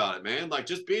thing about it, man. Like,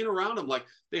 just being around them, like,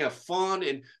 they have fun.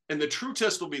 And the true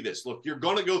test will be this. Look, you're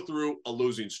going to go through a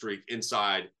losing streak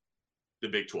inside the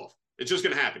Big 12. It's just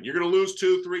going to happen. You're going to lose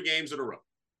 2-3 games in a row.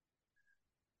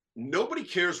 Nobody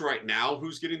cares right now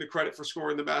who's getting the credit for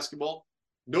scoring the basketball.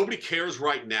 Nobody cares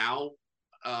right now,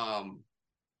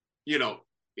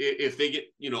 if they get,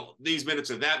 these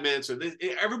minutes or that minutes or this.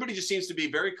 Everybody just seems to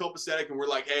be very copacetic, and we're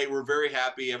like, hey, we're very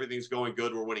happy. Everything's going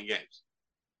good. We're winning games.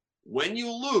 When you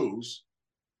lose,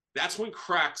 that's when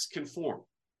cracks can form.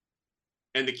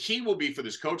 And the key will be for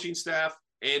this coaching staff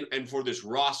and for this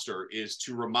roster is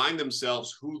to remind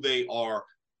themselves who they are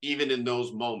even in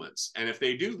those moments. And if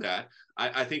they do that,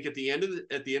 I think at the end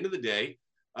of the day,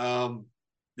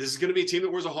 this is going to be a team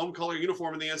that wears a home color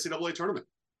uniform in the NCAA tournament.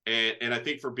 And I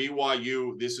think for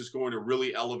BYU, this is going to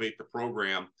really elevate the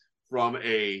program from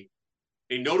a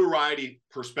notoriety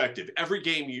perspective. Every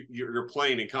game you're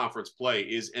playing in conference play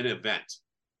is an event,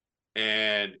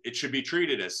 and it should be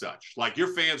treated as such. Like,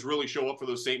 your fans really show up for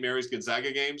those St. Mary's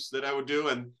Gonzaga games that I would do.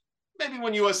 And maybe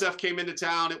when USF came into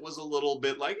town, it was a little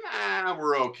bit like,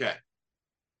 we're okay.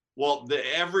 Well,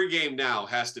 every game now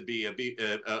has to be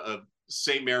a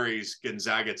St. Mary's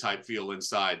Gonzaga type feel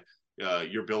inside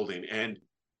your building. And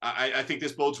I think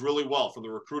this bodes really well from the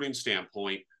recruiting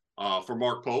standpoint for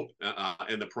Mark Pope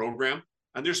and the program.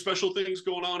 And there's special things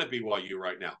going on at BYU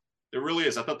right now. There really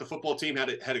is. I thought the football team had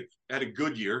a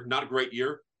good year, not a great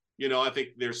year. I think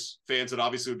there's fans that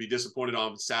obviously would be disappointed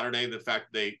on Saturday, the fact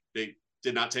they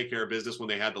did not take care of business when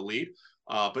they had the lead.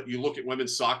 But you look at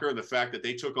women's soccer and the fact that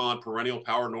they took on perennial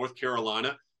power North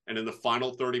Carolina, and in the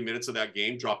final 30 minutes of that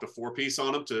game, dropped a 4-piece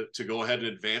on them to go ahead and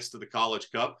advance to the College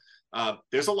Cup.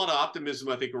 There's a lot of optimism,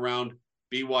 I think, around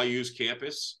BYU's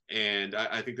campus, and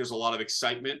I think there's a lot of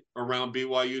excitement around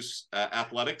BYU's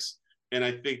athletics. And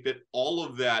I think that all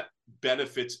of that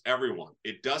benefits everyone.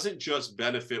 It doesn't just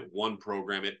benefit one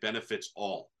program, it benefits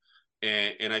all.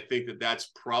 And I think that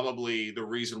that's probably the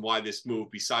reason why this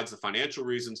move, besides the financial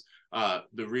reasons,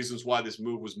 the reasons why this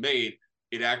move was made,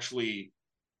 it actually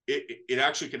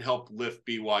can help lift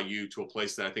BYU to a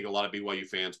place that I think a lot of BYU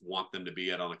fans want them to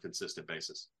be at on a consistent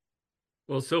basis.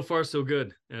 Well, so far so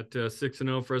good at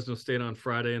 6-0 Fresno State on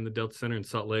Friday in the Delta Center in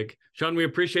Salt Lake. Sean, we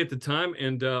appreciate the time,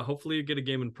 and hopefully you get a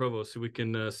game in Provo so we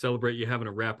can celebrate you having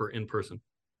a rapper in person.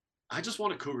 I just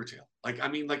want a cougar tail. I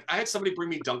had somebody bring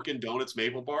me Dunkin' Donuts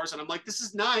maple bars, and I'm like, this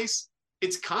is nice.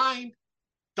 It's kind.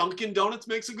 Dunkin' Donuts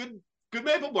makes a good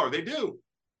maple bar. They do.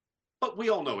 But we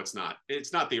all know it's not.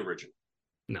 It's not the original.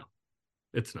 No,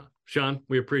 it's not. Sean,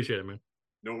 we appreciate it, man.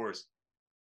 No worries.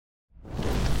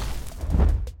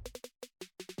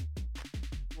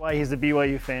 Why he's a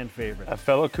BYU fan favorite. A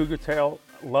fellow cougar tail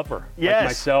lover, yes, like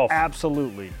myself.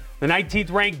 Absolutely. The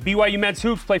 19th ranked BYU men's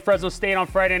hoops play Fresno State on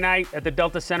Friday night at the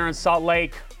Delta Center in Salt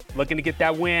Lake. Looking to get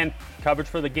that win. Coverage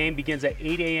for the game begins at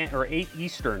 8 a.m. or 8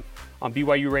 Eastern on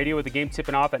BYU Radio, with the game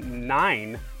tipping off at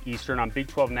 9 Eastern on Big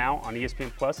 12 Now on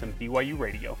ESPN Plus and BYU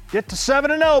Radio. Get to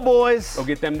 7-0, boys. Go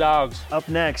get them dogs. Up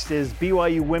next is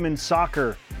BYU women's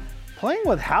soccer. Playing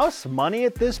with house money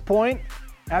at this point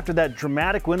after that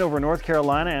dramatic win over North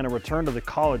Carolina and a return to the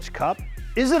College Cup.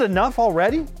 Is it enough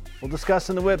already? We'll discuss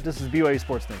in the whip. This is BYU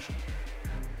Sports Nation.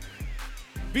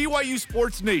 BYU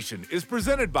Sports Nation is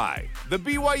presented by the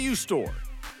BYU Store,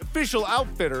 official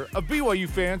outfitter of BYU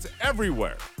fans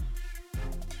everywhere.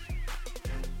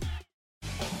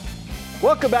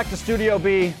 Welcome back to Studio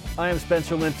B. I am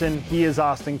Spencer Linton. He is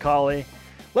Austin Colley.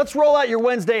 Let's roll out your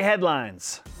Wednesday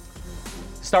headlines.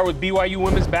 Start with BYU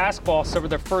women's basketball. Suffered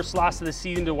their first loss of the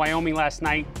season to Wyoming last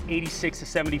night,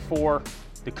 86-74.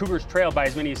 The Cougars trailed by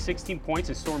as many as 16 points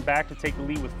and stormed back to take the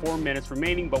lead with 4 minutes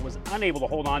remaining, but was unable to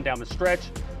hold on down the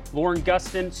stretch. Lauren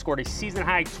Gustin scored a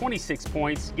season-high 26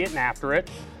 points, getting after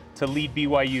it, to lead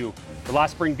BYU. The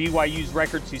loss brings BYU's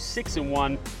record to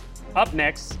 6-1. Up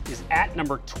next is at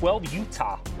number 12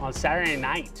 Utah on Saturday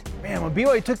night. Man, when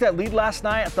BYU took that lead last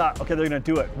night, I thought, okay, they're going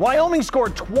to do it. Wyoming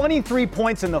scored 23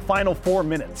 points in the final 4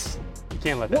 minutes. You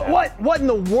can't let that happen. What in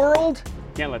the world?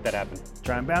 Can't let that happen.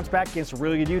 Try and bounce back against a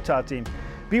really good Utah team.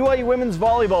 BYU women's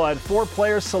volleyball had 4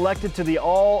 players selected to the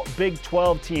all Big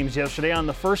 12 teams yesterday on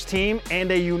the first team, and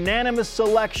a unanimous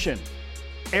selection.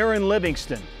 Aaron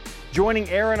Livingston. Joining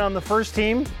Aaron on the first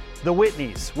team, the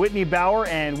Whitneys, Whitney Bauer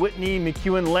and Whitney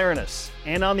McEwen-Laranis.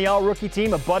 And on the all-rookie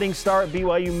team, a budding star at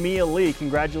BYU, Mia Lee.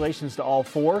 Congratulations to all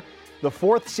 4. The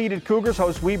 4th-seeded Cougars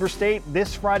host Weber State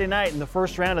this Friday night in the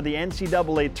first round of the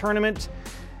NCAA tournament,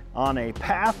 on a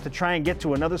path to try and get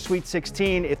to another Sweet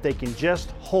 16 if they can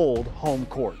just hold home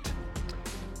court.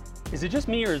 Is it just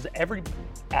me, or is every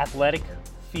athletic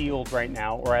field right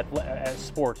now, or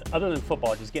sport, other than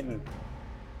football, just getting,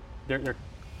 they're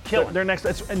killing? They're next,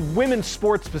 and women's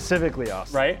sports specifically,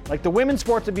 Austin. Right. Like the women's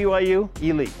sports at BYU,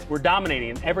 elite. We're dominating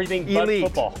in everything but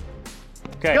football.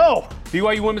 Okay. Go!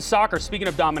 BYU women's soccer, speaking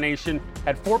of domination,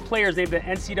 had 4 players named the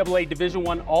NCAA Division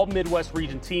I All-Midwest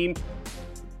Region team.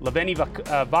 Laveni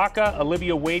Vaca,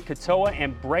 Olivia Wade-Katoa,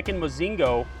 and Brecken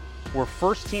Mozingo were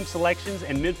first-team selections,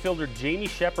 and midfielder Jamie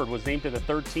Shepard was named to the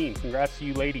 3rd team. Congrats to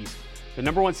you ladies. The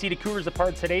number 1 seeded Cougars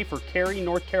depart today for Cary,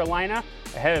 North Carolina,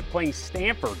 ahead of playing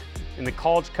Stanford in the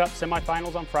College Cup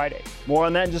semifinals on Friday. More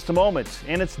on that in just a moment.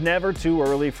 And it's never too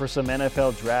early for some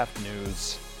NFL draft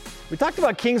news. We talked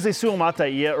about Kingsley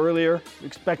Suamataia earlier. We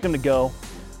expect him to go.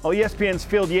 Well, ESPN's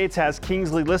Field Yates has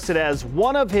Kingsley listed as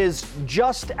one of his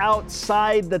just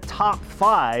outside the top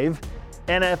 5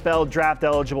 NFL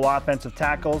draft-eligible offensive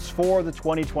tackles for the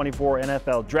 2024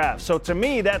 NFL Draft. So to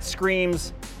me, that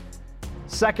screams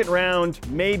second round,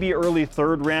 maybe early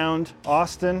third round.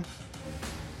 Austin?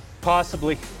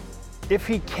 Possibly. If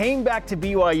he came back to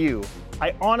BYU,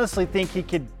 I honestly think he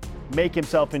could make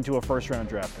himself into a first-round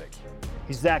draft pick.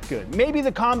 He's that good. Maybe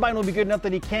the combine will be good enough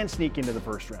that he can sneak into the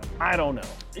first round. I don't know.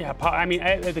 Yeah, I mean,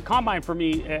 the combine for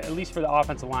me, at least for the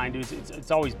offensive line, dudes,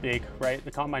 it's always big, right?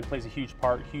 The combine plays a huge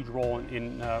role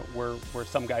in where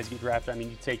some guys get drafted. I mean,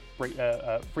 you take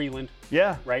Freeland.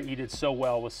 Yeah. Right. He did so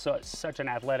well. Was such an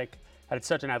athletic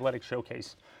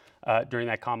showcase during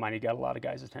that combine. He got a lot of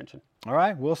guys' attention. All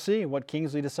right, we'll see what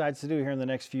Kingsley decides to do here in the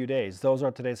next few days. Those are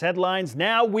today's headlines.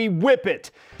 Now we whip it.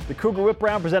 The Cougar Whip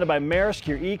Round presented by Maersk,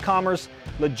 your e-commerce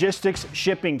logistics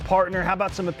shipping partner. How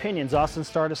about some opinions? Austin,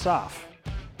 start us off.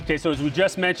 Okay, so as we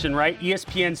just mentioned, right,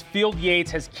 ESPN's Field Yates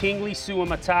has Kingsley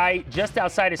Suamataia just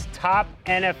outside his top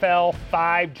NFL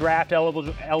 5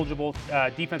 draft-eligible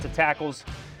defensive tackles.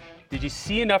 Did you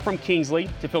see enough from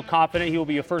Kingsley to feel confident he will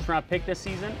be a first-round pick this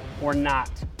season or not?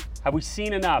 Have we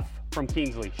seen enough from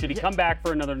Kingsley? Should he come back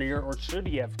for another year, or should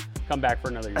he have come back for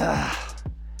another year?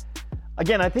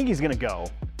 Again, I think he's going to go.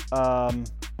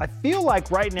 I feel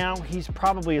like right now he's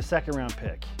probably a second-round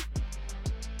pick.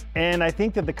 And I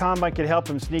think that the combine could help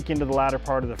him sneak into the latter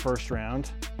part of the first round.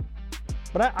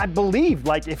 But I believe,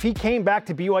 like, if he came back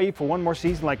to BYU for one more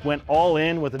season, like went all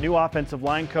in with a new offensive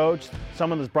line coach,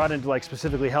 someone that's brought in to like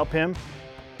specifically help him,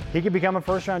 he could become a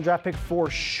first-round draft pick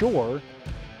for sure.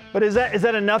 But is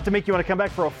that enough to make you want to come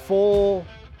back for a full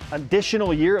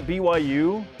additional year at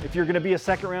BYU if you're going to be a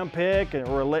second-round pick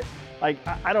or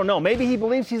I don't know. Maybe he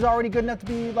believes he's already good enough to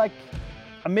be like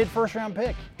a mid-first-round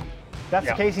pick. That's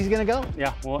the case, he's going to go.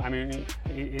 Yeah. Well, I mean,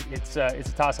 it's a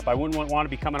toss-up. I wouldn't want to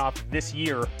be coming off this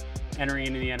year entering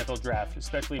into the NFL draft,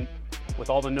 especially with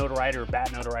all the notoriety or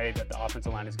bad notoriety that the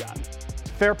offensive line has gotten.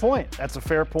 Fair point. That's a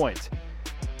fair point.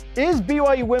 Is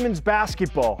BYU women's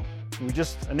basketball, we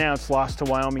just announced, lost to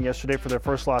Wyoming yesterday for their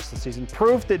first loss of the season,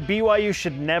 proof that BYU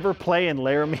should never play in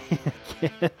Laramie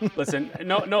again? Listen,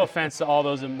 no offense to all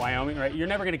those in Wyoming, right? You're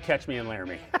never going to catch me in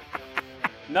Laramie.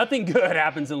 Nothing good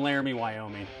happens in Laramie,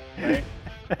 Wyoming,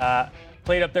 right?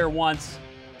 Played up there once.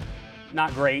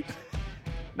 Not great.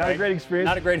 Not a great experience.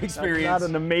 Not a great experience. Not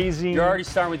an amazing. You're already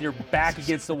starting with your back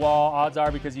against the wall. Odds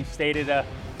are because you stayed at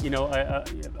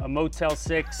a Motel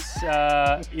 6,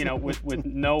 with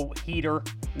no heater,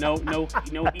 no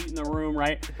heat in the room,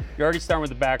 right? You're already starting with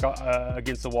the back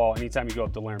against the wall anytime you go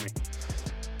up to Laramie.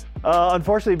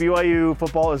 Unfortunately, BYU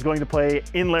football is going to play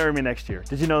in Laramie next year.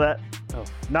 Did you know that? Oh.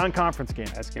 Non-conference game.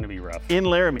 That's going to be rough. In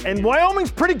Laramie. And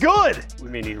Wyoming's pretty good. We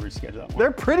may need to reschedule that one.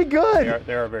 They're pretty good.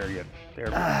 They are very good. They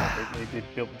are very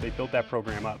good. They built that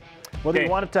program up. Whether you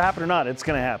want it to happen or not, it's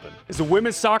going to happen. Is the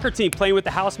women's soccer team playing with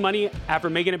the house money after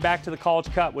making it back to the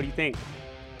College Cup? What do you think?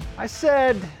 I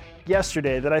said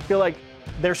yesterday that I feel like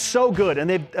they're so good and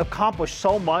they've accomplished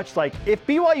so much. Like, if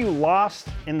BYU lost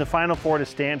in the Final Four to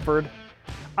Stanford,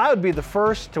 I would be the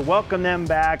first to welcome them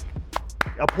back,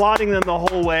 applauding them the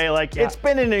whole way. Like, it's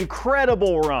been an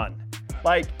incredible run.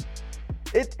 Like,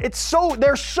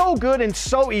 they're so good and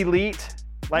so elite.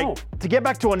 Like, to get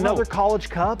back to another College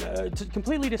Cup? To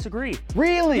completely disagree.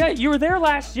 Really? Yeah, you were there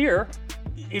last year.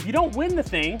 If you don't win the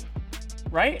thing,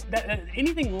 right,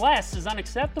 anything less is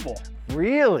unacceptable.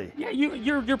 Really? Yeah,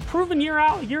 you're proven year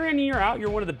in, year out. You're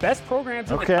one of the best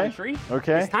programs in the country.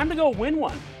 Okay. It's time to go win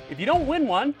one. If you don't win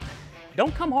one,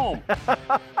 don't come home.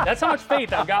 That's how much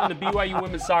faith I've got in the BYU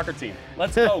women's soccer team.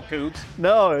 Let's go, Cougs.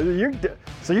 No,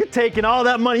 you're taking all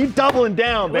that money. You're doubling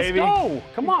down, baby. Let's go.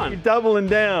 Come on. You're doubling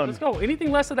down. Let's go.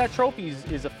 Anything less of that trophy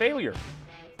is a failure.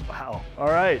 Wow. All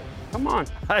right. Come on.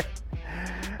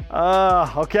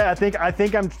 Okay. I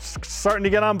think I'm starting to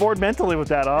get on board mentally with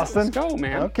that, Austin. Let's go,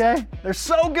 man. Okay. They're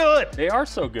so good. They are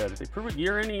so good. They prove it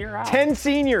year in and year out. 10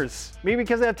 seniors. Maybe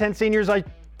because they have 10 seniors,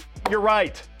 you're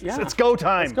right. Yeah. It's go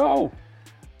time. Let's go.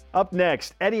 Up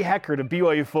next, Eddie Heckard of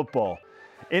BYU football.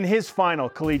 In his final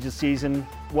collegiate season,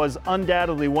 was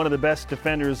undoubtedly one of the best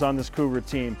defenders on this Cougar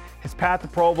team. His path to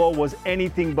Pro Bowl was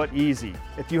anything but easy.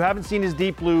 If you haven't seen his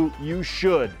Deep Blue, you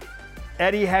should.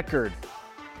 Eddie Heckard.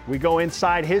 We go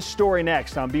inside his story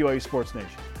next on BYU Sports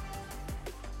Nation.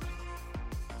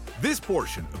 This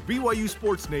portion of BYU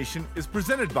Sports Nation is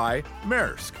presented by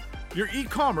Maersk, your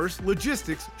e-commerce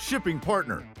logistics shipping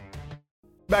partner.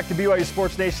 Back to BYU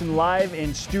Sports Nation live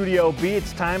in Studio B.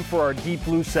 It's time for our Deep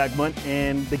Blue segment.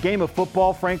 And the game of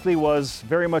football, frankly, was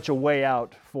very much a way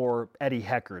out for Eddie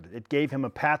Heckard. It gave him a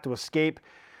path to escape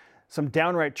some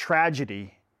downright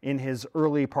tragedy in his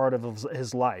early part of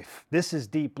his life. This is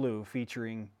Deep Blue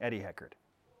featuring Eddie Heckard.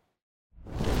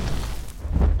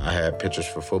 I had pictures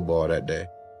for football that day.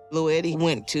 Little Eddie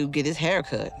went to get his hair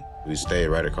cut. We stayed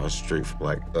right across the street from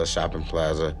like a shopping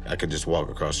plaza. I could just walk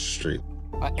across the street.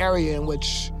 An area in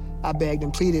which I begged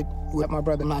and pleaded with my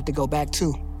brother not to go back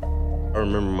to. I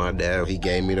remember my dad, he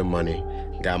gave me the money,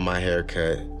 got my hair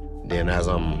cut. Then as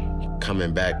I'm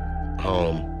coming back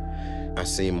home, I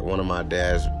seen one of my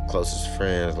dad's closest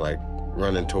friends like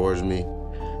running towards me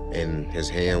and his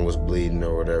hand was bleeding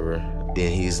or whatever.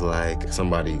 Then he's like,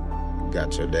 somebody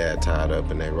got your dad tied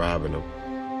up and they robbing him.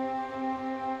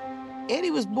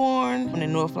 Eddie was born in the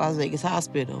North Las Vegas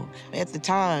hospital. At the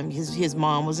time, his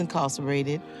mom was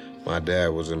incarcerated. My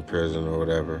dad was in prison or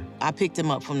whatever. I picked him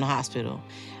up from the hospital,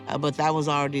 but that was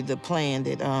already the plan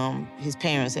that his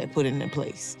parents had put into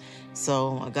place.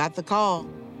 So I got the call.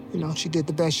 You know, she did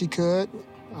the best she could.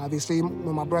 Obviously,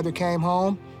 when my brother came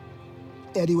home,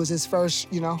 Eddie was his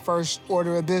first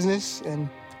order of business, and,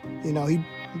 he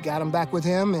got him back with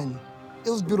him, and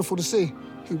it was beautiful to see.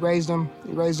 He raised him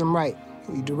right.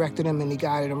 He directed him and he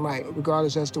guided him right,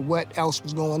 regardless as to what else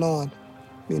was going on.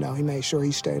 He made sure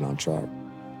he stayed on track.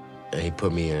 And he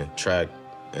put me in track,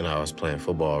 and I was playing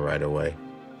football right away.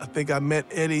 I think I met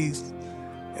Eddie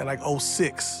in like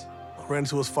 2006. I ran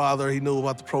into his father. He knew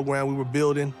about the program we were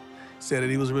building, said that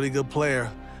he was a really good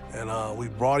player. And we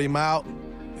brought him out,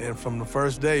 and from the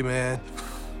first day, man,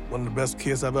 one of the best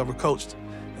kids I've ever coached.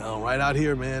 Right out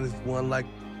here, man, he's won like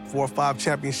 4 or 5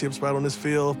 championships right on this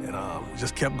field, and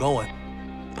just kept going.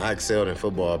 I excelled in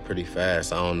football pretty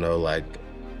fast. I don't know like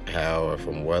how or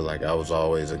from what, like I was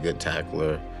always a good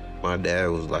tackler. My dad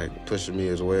was like pushing me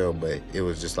as well, but it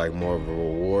was just like more of a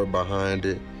reward behind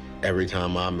it. Every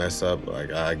time I mess up,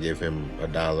 like I give him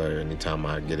 $1. Anytime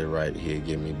I get it right, he'd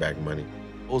give me back money.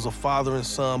 It was a father and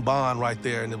son bond right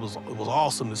there, and it was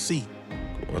awesome to see.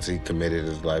 Once he committed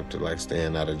his life to like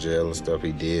staying out of jail and stuff,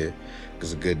 he did. He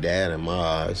was a good dad in my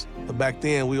eyes. But back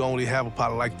then, we only have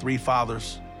probably like 3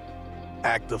 fathers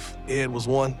active. Ed was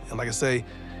one, and like I say,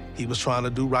 he was trying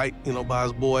to do right, by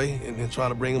his boy and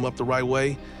trying to bring him up the right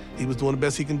way. He was doing the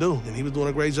best he can do, and he was doing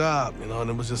a great job, and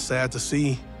it was just sad to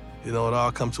see, it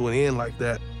all come to an end like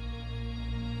that.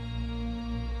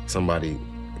 Somebody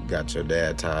got your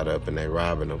dad tied up and they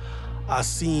robbing him. I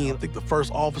think the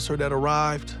first officer that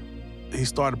arrived, he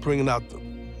started bringing out the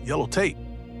yellow tape.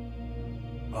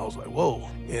 I was like, whoa.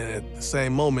 And at the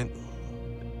same moment,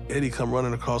 Eddie come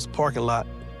running across the parking lot.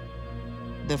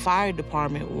 The fire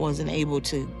department wasn't able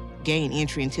to gain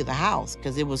entry into the house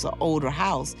because it was an older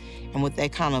house. And with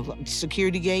that kind of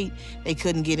security gate, they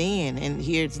couldn't get in. And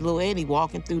here's little Eddie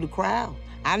walking through the crowd.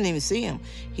 I didn't even see him.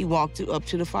 He walked up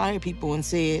to the fire people and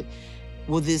said,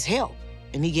 will this help?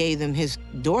 And he gave them his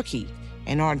door key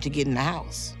in order to get in the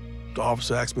house. The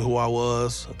officer asked me who I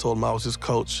was. I told him I was his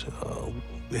coach.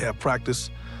 We had practice,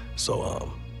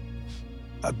 so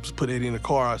I just put Eddie in the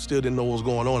car. I still didn't know what was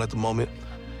going on at the moment.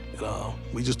 And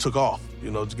we just took off,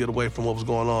 to get away from what was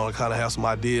going on. I kind of have some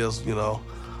ideas,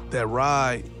 That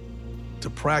ride to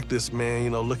practice,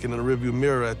 man, looking in the rearview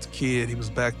mirror at the kid, he was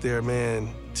back there, man,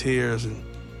 tears, and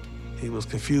he was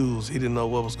confused. He didn't know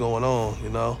what was going on,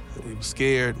 He was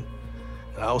scared, and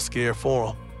I was scared for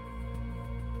him.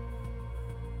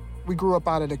 We grew up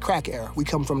out of the crack era. We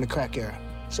come from the crack era.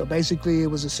 So basically, it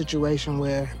was a situation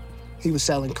where he was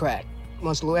selling crack.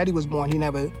 Once little Eddie was born,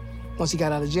 once he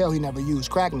got out of jail, he never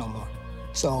used crack no more.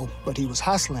 So, but he was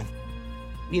hustling.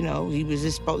 He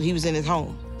was in his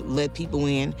home, let people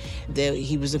in that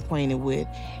he was acquainted with.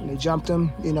 And they jumped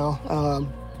him,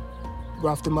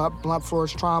 roughed him up, blunt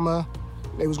force trauma.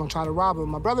 They was gonna try to rob him.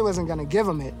 My brother wasn't gonna give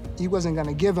him it. He wasn't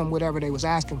gonna give him whatever they was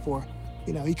asking for.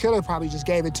 He could have probably just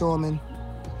gave it to him and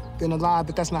been alive,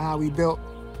 but that's not how we built.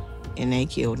 And they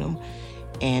killed him.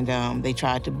 And they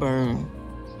tried to burn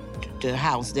the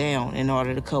house down in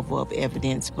order to cover up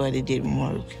evidence, but it didn't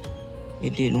work.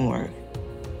 It didn't work.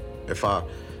 If I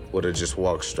would have just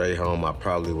walked straight home, I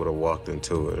probably would have walked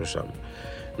into it or something.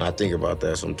 And I think about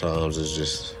that sometimes.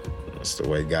 It's the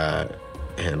way God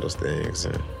handles things,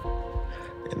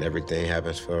 and everything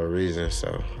happens for a reason,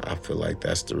 so I feel like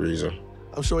that's the reason.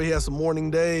 I'm sure he had some morning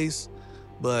days,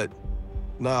 but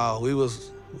no, we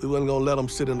wasn't gonna let him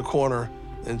sit in the corner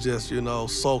and just,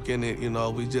 soak in it.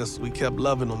 We kept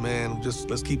loving him, man.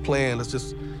 Let's keep playing. Let's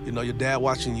just, your dad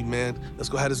watching you, man. Let's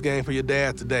go have this game for your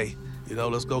dad today.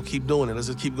 Let's go keep doing it. Let's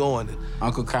just keep going.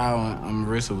 Uncle Kyle and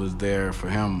Marissa was there for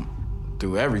him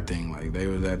through everything. Like, they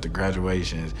was at the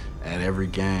graduations, at every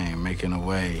game, making a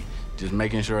way, just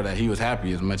making sure that he was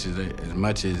happy as much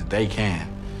as they can.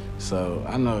 So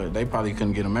I know they probably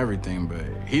couldn't get him everything, but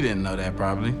he didn't know that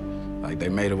probably. Like, they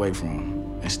made a way for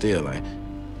him, and still, like,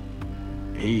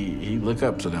 he looked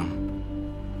up to them.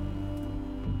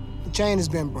 The chain has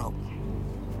been broke.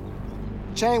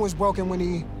 The chain was broken when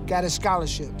he got his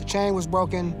scholarship. The chain was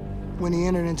broken when he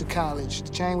entered into college. The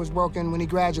chain was broken when he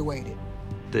graduated.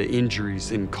 The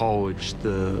injuries in college,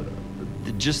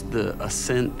 just the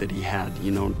ascent that he had,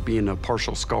 being a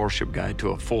partial scholarship guy to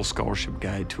a full scholarship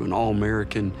guy to an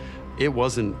All-American, it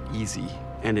wasn't easy.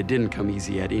 And it didn't come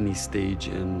easy at any stage.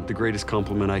 And the greatest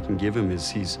compliment I can give him is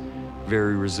he's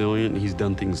very resilient and he's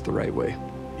done things the right way.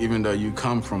 Even though you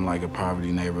come from like a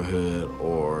poverty neighborhood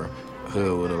or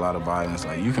hood with a lot of violence,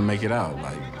 like, you can make it out.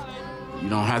 Like, you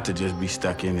don't have to just be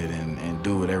stuck in it and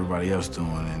do what everybody else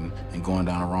doing and going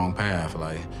down the wrong path.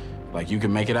 Like you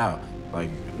can make it out. Like,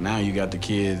 now you got the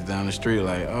kids down the street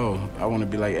like, oh, I want to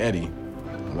be like Eddie.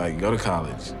 Like, go to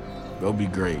college. Go be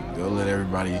great. Go let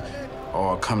everybody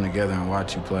all come together and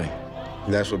watch you play.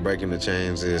 That's what breaking the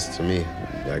chains is to me.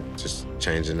 Like, just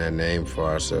changing that name for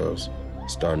ourselves,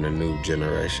 starting a new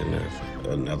generation of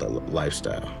another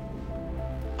lifestyle.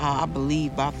 I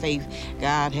believe by faith,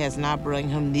 God has not brought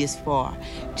him this far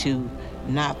to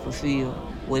not fulfill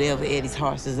whatever Eddie's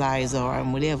heart's desires are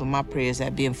and whatever my prayers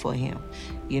have been for him.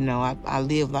 I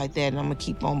live like that, and I'm gonna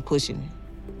keep on pushing it.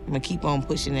 I'm gonna keep on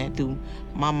pushing that through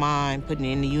my mind, putting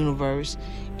it in the universe,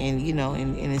 and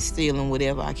and instilling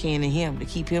whatever I can in him to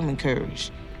keep him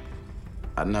encouraged.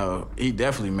 I know he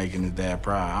definitely making his dad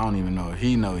proud. I don't even know if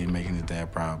he know he's making his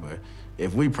dad proud, but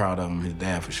if we proud of him, his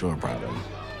dad for sure proud of him.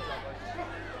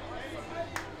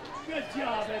 Good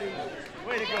job, Eddie.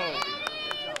 Way to go.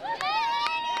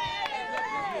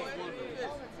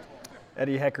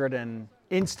 Eddie Heckard, an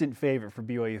instant favorite for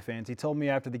BYU fans. He told me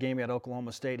after the game at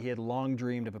Oklahoma State he had long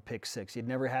dreamed of a pick six. He had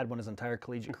never had one his entire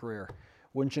collegiate career.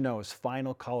 Wouldn't you know, his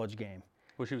final college game.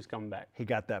 Wish he was coming back. He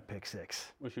got that pick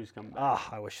six. Wish he was coming back.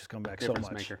 I wish he was coming back so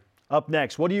much. Maker. Up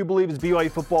next, what do you believe is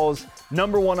BYU football's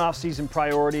 #1 offseason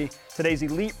priority? Today's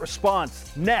elite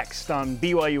response next on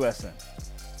BYUSN.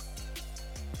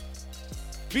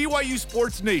 BYU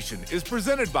Sports Nation is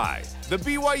presented by the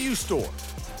BYU Store,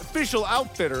 official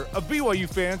outfitter of BYU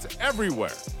fans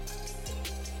everywhere.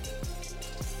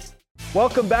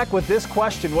 Welcome back with this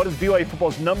question. What is BYU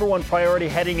football's #1 priority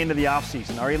heading into the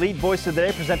offseason? Our elite voice of the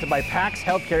day, presented by PAX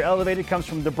Healthcare Elevated, comes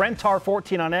from the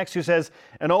Brentar14 on X, who says,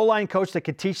 an O-line coach that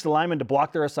could teach the linemen to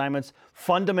block their assignments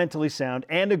fundamentally sound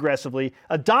and aggressively.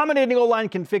 A dominating O-line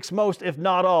can fix most, if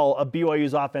not all, of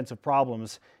BYU's offensive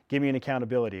problems. Give me an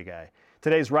accountability guy.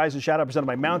 Today's Rise and Shout Out presented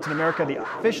by Mountain America, the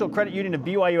official credit union of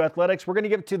BYU Athletics. We're going to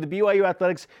give it to the BYU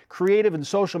Athletics creative and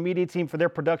social media team for their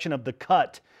production of The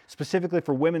Cut, specifically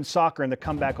for women's soccer and the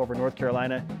comeback over North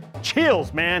Carolina.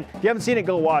 Chills, man. If you haven't seen it,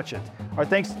 go watch it. Our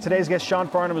thanks to today's guest, Sean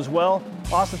Farnham, as well.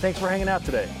 Austin, thanks for hanging out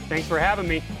today. Thanks for having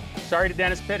me. Sorry to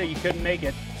Dennis Pitta, you couldn't make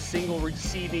it. Single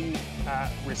receiving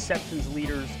receptions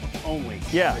leaders only.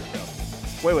 Yeah.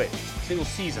 Wait. Single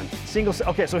season.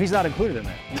 Okay, so he's not included in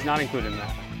that. He's not included in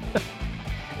that.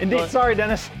 Indeed. Sorry,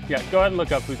 Dennis. Yeah, go ahead and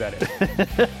look up who that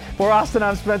is. For Austin,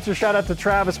 I'm Spencer. Shout out to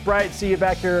Travis Bright. See you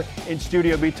back here in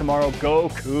Studio B tomorrow. Go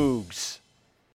Cougs.